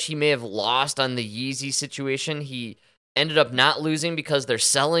how much he may have lost on the Yeezy situation, he ended up not losing because they're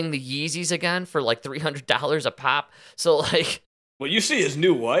selling the Yeezys again for like $300 a pop. So like... Well, you see his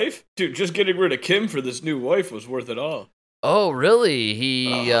new wife? Dude, just getting rid of Kim for this new wife was worth it all. Oh, really?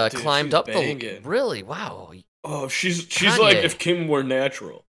 He dude, climbed she's up banging. Really? Wow. Oh, she's Kanye. like if Kim were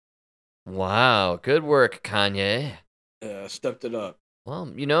natural. Wow. Good work, Kanye. Yeah, stepped it up.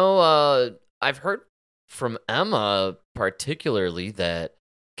 Well, I've heard from Emma particularly that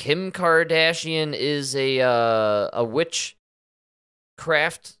Kim Kardashian is a witchcraft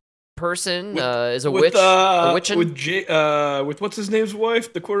person, is a witch, a witchin'? With what's his name's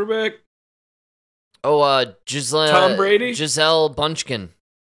wife, the quarterback? Oh, Giselle. Tom Brady? Giselle Bunchkin.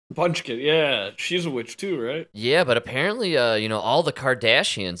 Bunchkin, yeah. She's a witch too, right? Yeah, but apparently, all the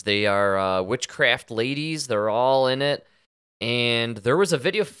Kardashians, they are witchcraft ladies. They're all in it. And there was a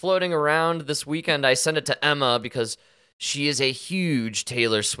video floating around this weekend. I sent it to Emma because she is a huge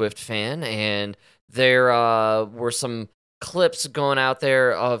Taylor Swift fan. And there were some clips going out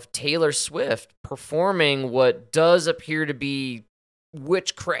there of Taylor Swift performing what does appear to be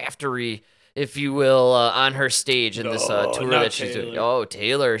witchcraftery, if you will, on her stage in this tour that she's doing. Oh,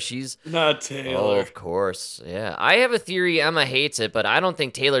 Taylor, she's... Not Taylor. Oh, of course, yeah. I have a theory Emma hates it, but I don't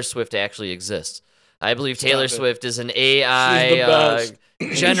think Taylor Swift actually exists. I believe Taylor Swift is an AI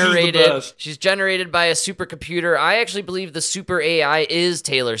generated... She's generated by a supercomputer. I actually believe the super AI is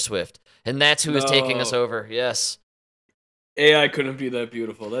Taylor Swift, and that's who is taking us over, yes. AI couldn't be that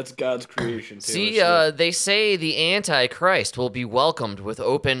beautiful. That's God's creation. See, they say the Antichrist will be welcomed with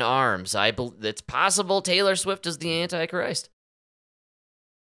open arms. It's possible Taylor Swift is the Antichrist.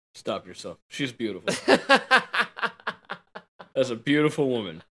 Stop yourself. She's beautiful. That's a beautiful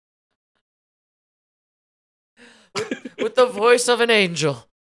woman. With the voice of an angel.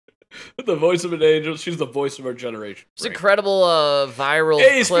 With the voice of an angel. She's the voice of our generation. It's incredible viral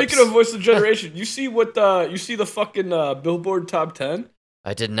Hey, clips. Speaking of voice of generation, you see the fucking Billboard Top 10?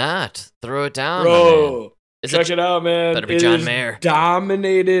 I did not. Throw it down, Bro. Man. Check it out, man. Better be it John is Mayer.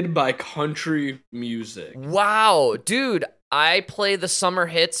 Dominated by country music. Wow, dude. I play the summer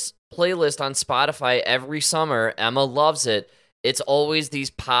hits playlist on Spotify every summer. Emma loves it. It's always these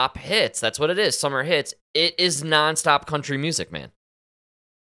pop hits. That's what it is, summer hits. It is nonstop country music, man.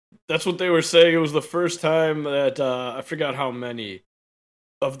 That's what they were saying. It was the first time that, I forgot how many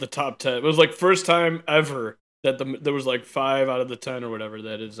of the top 10. It was like first time ever that there was like 5 out of the 10 or whatever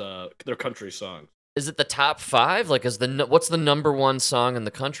that is their country songs. Is it the top 5? Like, what's the number one song in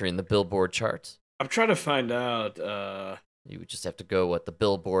the country in the Billboard charts? I'm trying to find out. You would just have to go with the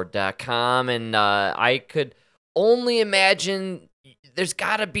Billboard.com, and I could only imagine there's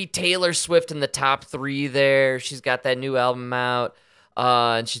got to be Taylor Swift in the top 3 there. She's got that new album out,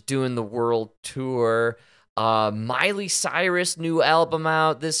 and she's doing the world tour. Miley Cyrus new album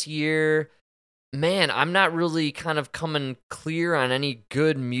out this year. Man, I'm not really kind of coming clear on any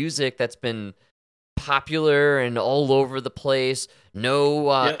good music that's been popular and all over the place. No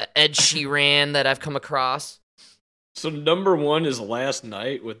Ed Sheeran that I've come across. So number 1 is Last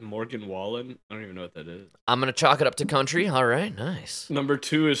Night with Morgan Wallen. I don't even know what that is. I'm going to chalk it up to country. All right, nice. Number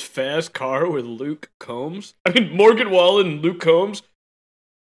 2 is Fast Car with Luke Combs. I mean, Morgan Wallen and Luke Combs,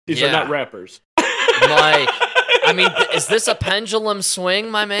 these are not rappers. I mean, is this a pendulum swing,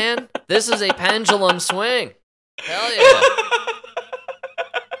 my man? This is a pendulum swing. Hell yeah.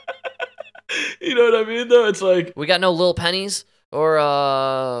 You know what I mean, though? It's like... We got no little pennies or,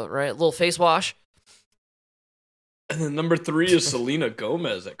 right, little face wash. And then number 3 is Selena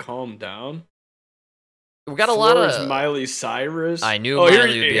Gomez at Calm Down. We got a lot of... Miley Cyrus. I knew Miley would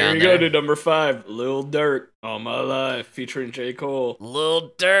be on there. Here you go to number 5, Lil Durk, All My Life, featuring J. Cole. Lil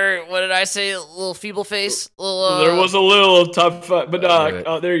Durk, what did I say? Little feeble face? There was a little top 5,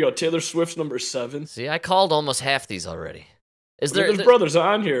 but there you go. Taylor Swift's number 7. See, I called almost half these already. There's brothers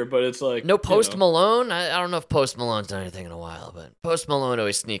on here, but it's like... No Post Malone? I don't know if Post Malone's done anything in a while, but Post Malone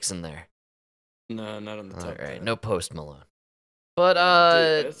always sneaks in there. No, not on the top. All right, no Post Malone. But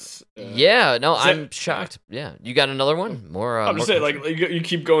I'm shocked. Yeah, you got another one? More. I'm just saying, like you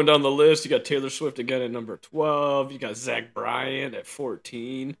keep going down the list. You got Taylor Swift again at number 12. You got Zach Bryan at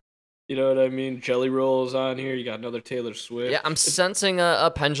 14. You know what I mean? Jelly Roll's on here. You got another Taylor Swift. Yeah, I'm sensing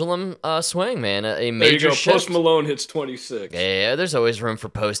a pendulum swing, man. A major there you go. shift. Post Malone hits 26. Yeah, there's always room for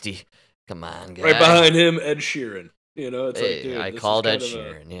Posty. Come on, guys. Right behind him, Ed Sheeran. You know, it's like, dude, I called Ed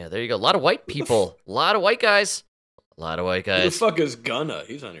Sheeran. Yeah, there you go. A lot of white people. A lot of white guys. A lot of white guys. Who the fuck is Gunna?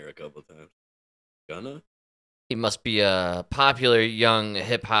 He's on here a couple times. Gunna? He must be a popular young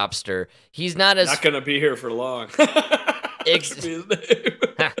hip hopster. He's not gonna be here for long.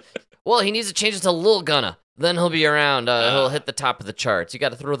 Well, he needs to change it to Lil Gunna. Then he'll be around. He'll hit the top of the charts. You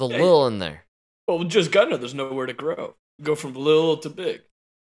got to throw the Lil in there. Well, just Gunna. There's nowhere to grow. Go from Lil to Big.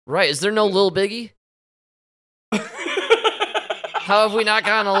 Right? Is there no Lil Biggie? How have we not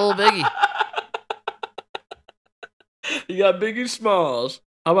gotten a Lil Biggie? You got Biggie Smalls.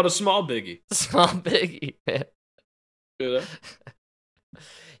 How about a small Biggie? Small Biggie, man. You know?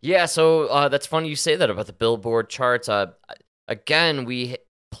 Yeah, so that's funny you say that about the Billboard charts. Again, we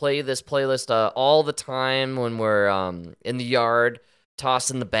play this playlist all the time when we're in the yard,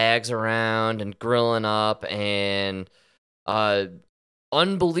 tossing the bags around and grilling up, and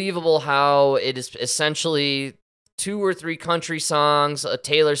unbelievable how it is essentially 2 or 3 country songs, a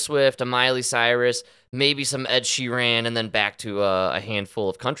Taylor Swift, a Miley Cyrus, maybe some Ed Sheeran, and then back to a handful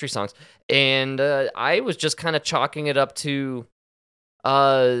of country songs. And I was just kind of chalking it up to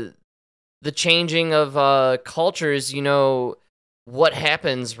the changing of cultures. You know, what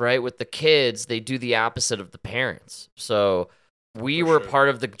happens, right, with the kids, they do the opposite of the parents. So we were part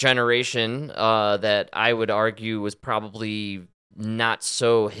of the generation that I would argue was probably not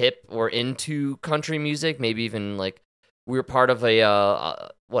so hip or into country music. Maybe even like we were part of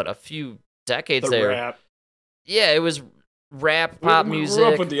a few decades there. Rap. Yeah, it was rap, pop music. We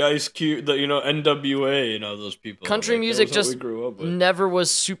grew up with the Ice Cube, NWA, and all those people. Country music just never was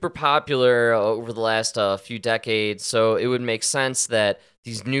super popular over the last few decades, so it would make sense that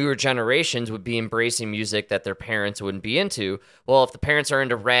these newer generations would be embracing music that their parents wouldn't be into. Well, if the parents are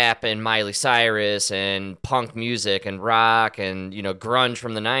into rap and Miley Cyrus and punk music and rock and, you know, grunge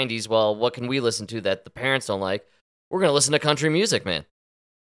from the 90s, well, what can we listen to that the parents don't like? We're going to listen to country music, man.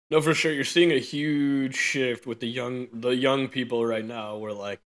 No, for sure. You're seeing a huge shift with the young people right now, where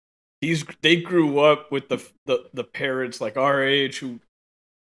like they grew up with the parents like our age who,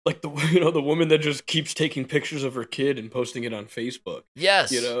 like the woman that just keeps taking pictures of her kid and posting it on Facebook.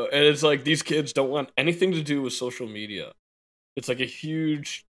 Yes. You know, and it's like these kids don't want anything to do with social media. It's like a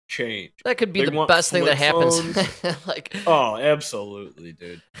huge change. That could be the best thing that happens. Like, oh, absolutely,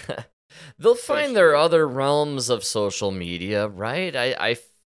 dude. They'll find there are other realms of social media, right?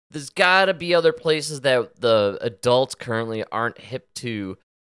 There's got to be other places that the adults currently aren't hip to,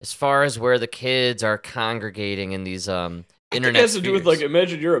 as far as where the kids are congregating in these internet it has to do with, spheres. like,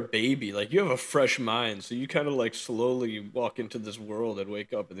 imagine you're a baby, like you have a fresh mind, so you kind of like slowly walk into this world and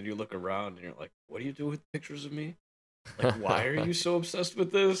wake up, and then you look around and you're like, what do you do with pictures of me? Like, why are you so obsessed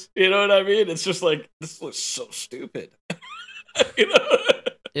with this? You know what I mean? It's just like, this looks so stupid. You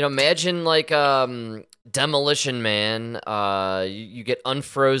know, imagine like Demolition Man. You get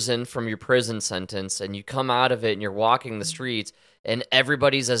unfrozen from your prison sentence, and you come out of it, and you're walking the streets, and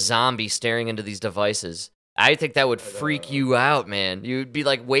everybody's a zombie staring into these devices. I think that would freak you out, man. You'd be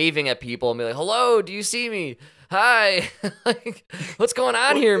like waving at people and be like, "Hello, do you see me? Hi, like, what's going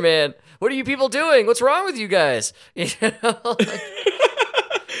on here, man? What are you people doing? What's wrong with you guys?" You know?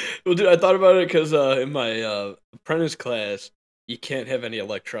 Well, dude, I thought about it because in my apprentice class, you can't have any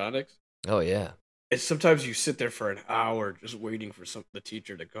electronics. Oh yeah. And sometimes you sit there for an hour just waiting for the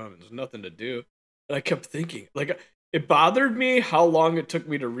teacher to come, and there's nothing to do. And I kept thinking, like, it bothered me how long it took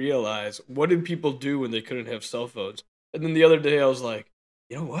me to realize what did people do when they couldn't have cell phones. And then the other day I was like,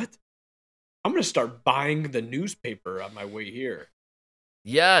 you know what? I'm going to start buying the newspaper on my way here.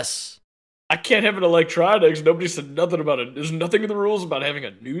 Yes. I can't have an electronics. Nobody said nothing about it. There's nothing in the rules about having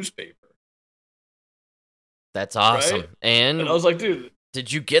a newspaper. That's awesome. Right? And I was like, dude.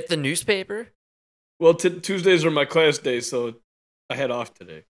 Did you get the newspaper? Well, Tuesdays are my class days, so I had off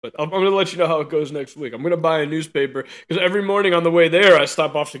today. But I'm going to let you know how it goes next week. I'm going to buy a newspaper because every morning on the way there, I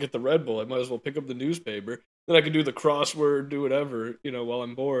stop off to get the Red Bull. I might as well pick up the newspaper. Then I can do the crossword, do whatever, while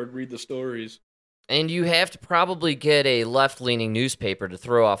I'm bored, read the stories. And you have to probably get a left-leaning newspaper to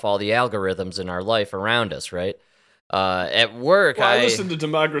throw off all the algorithms in our life around us, right? At work, I listen to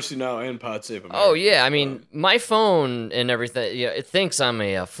Democracy Now! And Pod Save America. Oh, yeah. I mean, my phone and everything, it thinks I'm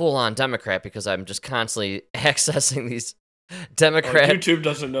a full-on Democrat because I'm just constantly accessing these Democrat. YouTube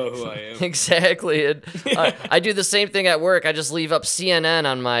doesn't know who I am. Exactly. And, I do the same thing at work. I just leave up CNN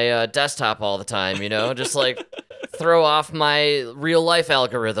on my desktop all the time, just like throw off my real-life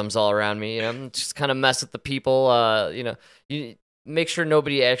algorithms all around me. Just kind of mess with the people, you make sure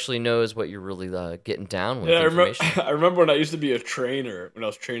nobody actually knows what you're really getting down with. I remember when I used to be a trainer, when I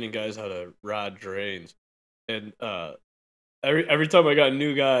was training guys how to rod drains. And every time I got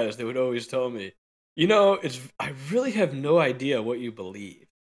new guys, they would always tell me, I really have no idea what you believe.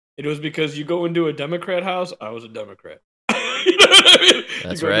 It was because you go into a Democrat house, I was a Democrat. You know what I mean?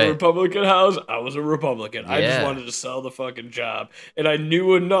 That's you go right. to a Republican house, I was a Republican. I just wanted to sell the fucking job. And I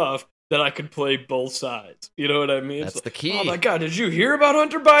knew enough that I could play both sides. You know what I mean? That's it's the key. Oh my God, did you hear about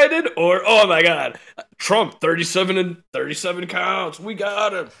Hunter Biden? Or, oh my God, Trump, 37 counts. We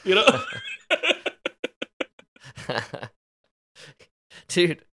got him,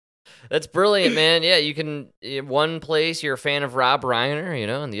 Dude, that's brilliant, man. Yeah, you can, in one place, you're a fan of Rob Reiner,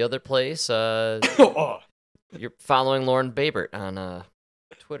 and the other place, you're following Lauren Boebert on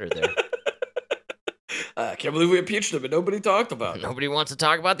Twitter there. I can't believe we impeached him and nobody talked about it. Nobody wants to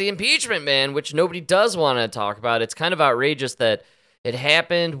talk about the impeachment, man, which nobody does want to talk about. It's kind of outrageous that it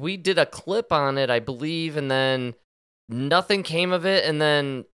happened. We did a clip on it, I believe, and then nothing came of it, and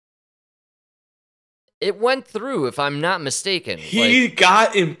then it went through, if I'm not mistaken. He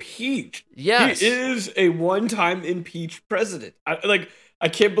got impeached. Yes. He is a one-time impeached president. I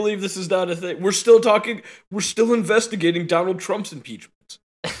can't believe this is not a thing. We're still investigating Donald Trump's impeachments.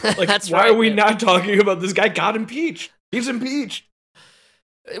 That's why right, are we man. not talking about this guy got impeached? He's impeached.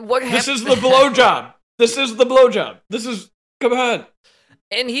 This is the blowjob. This is the blowjob. Come on.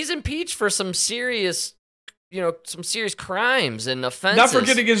 And he's impeached for some serious crimes and offenses. Not for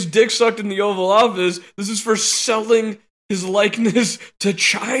getting his dick sucked in the Oval Office. This is for selling his likeness to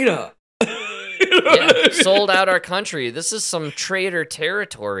China. Sold out our country. This is some traitor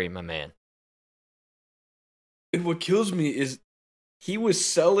territory, my man. And what kills me is he was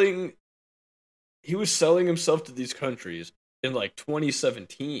selling himself to these countries in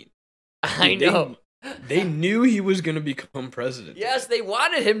 2017. I know. They knew he was going to become president. Yes, they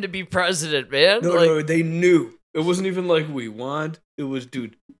wanted him to be president, man. No, they knew. It wasn't even like we want. It was,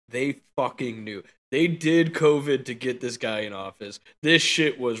 dude, they fucking knew. They did COVID to get this guy in office. This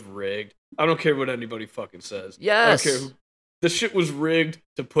shit was rigged. I don't care what anybody fucking says. Yes. I don't care. This shit was rigged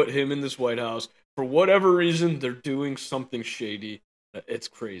to put him in this White House. For whatever reason, they're doing something shady. It's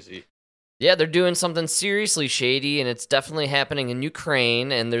crazy. Yeah, they're doing something seriously shady, and it's definitely happening in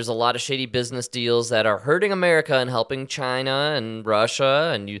Ukraine, and there's a lot of shady business deals that are hurting America and helping China and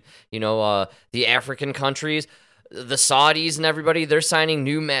Russia and the African countries. The Saudis and everybody, they're signing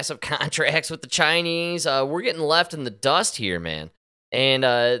new massive contracts with the Chinese. We're getting left in the dust here, man. And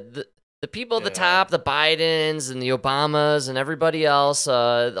the people at the top, the Bidens and the Obamas and everybody else,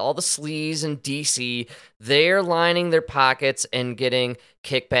 all the sleaze in D.C., they're lining their pockets and getting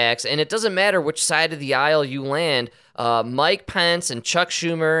kickbacks. And it doesn't matter which side of the aisle you land. Mike Pence and Chuck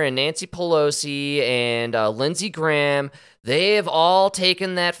Schumer and Nancy Pelosi and Lindsey Graham, they have all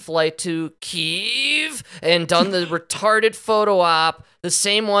taken that flight to Kyiv and done the retarded photo op, the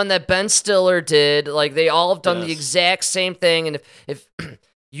same one that Ben Stiller did. They all have done the exact same thing. And if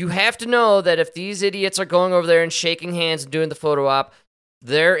you have to know that if these idiots are going over there and shaking hands and doing the photo op,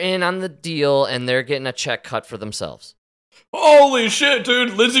 they're in on the deal and they're getting a check cut for themselves. Holy shit,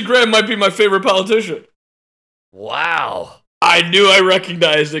 dude. Lindsey Graham might be my favorite politician. Wow. I knew I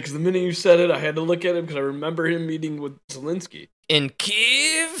recognized it because the minute you said it, I had to look at him because I remember him meeting with Zelensky. In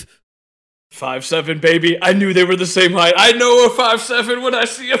Kyiv? 5'7", baby. I knew they were the same height. I know a 5'7" when I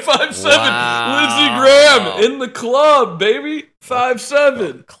see a 5'7". Wow. Lindsey Graham in the club, baby.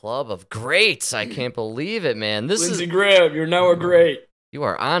 5'7". Club of greats. I can't believe it, man. Lindsey Graham, you're now a great. You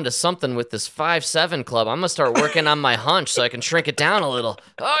are on to something with this 5'7" club. I'm going to start working on my hunch so I can shrink it down a little.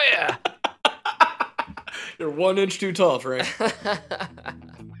 Oh, yeah. You're 1 inch too tall, Frank.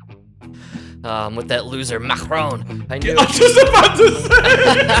 With that loser Macron. I knew I was just about to say.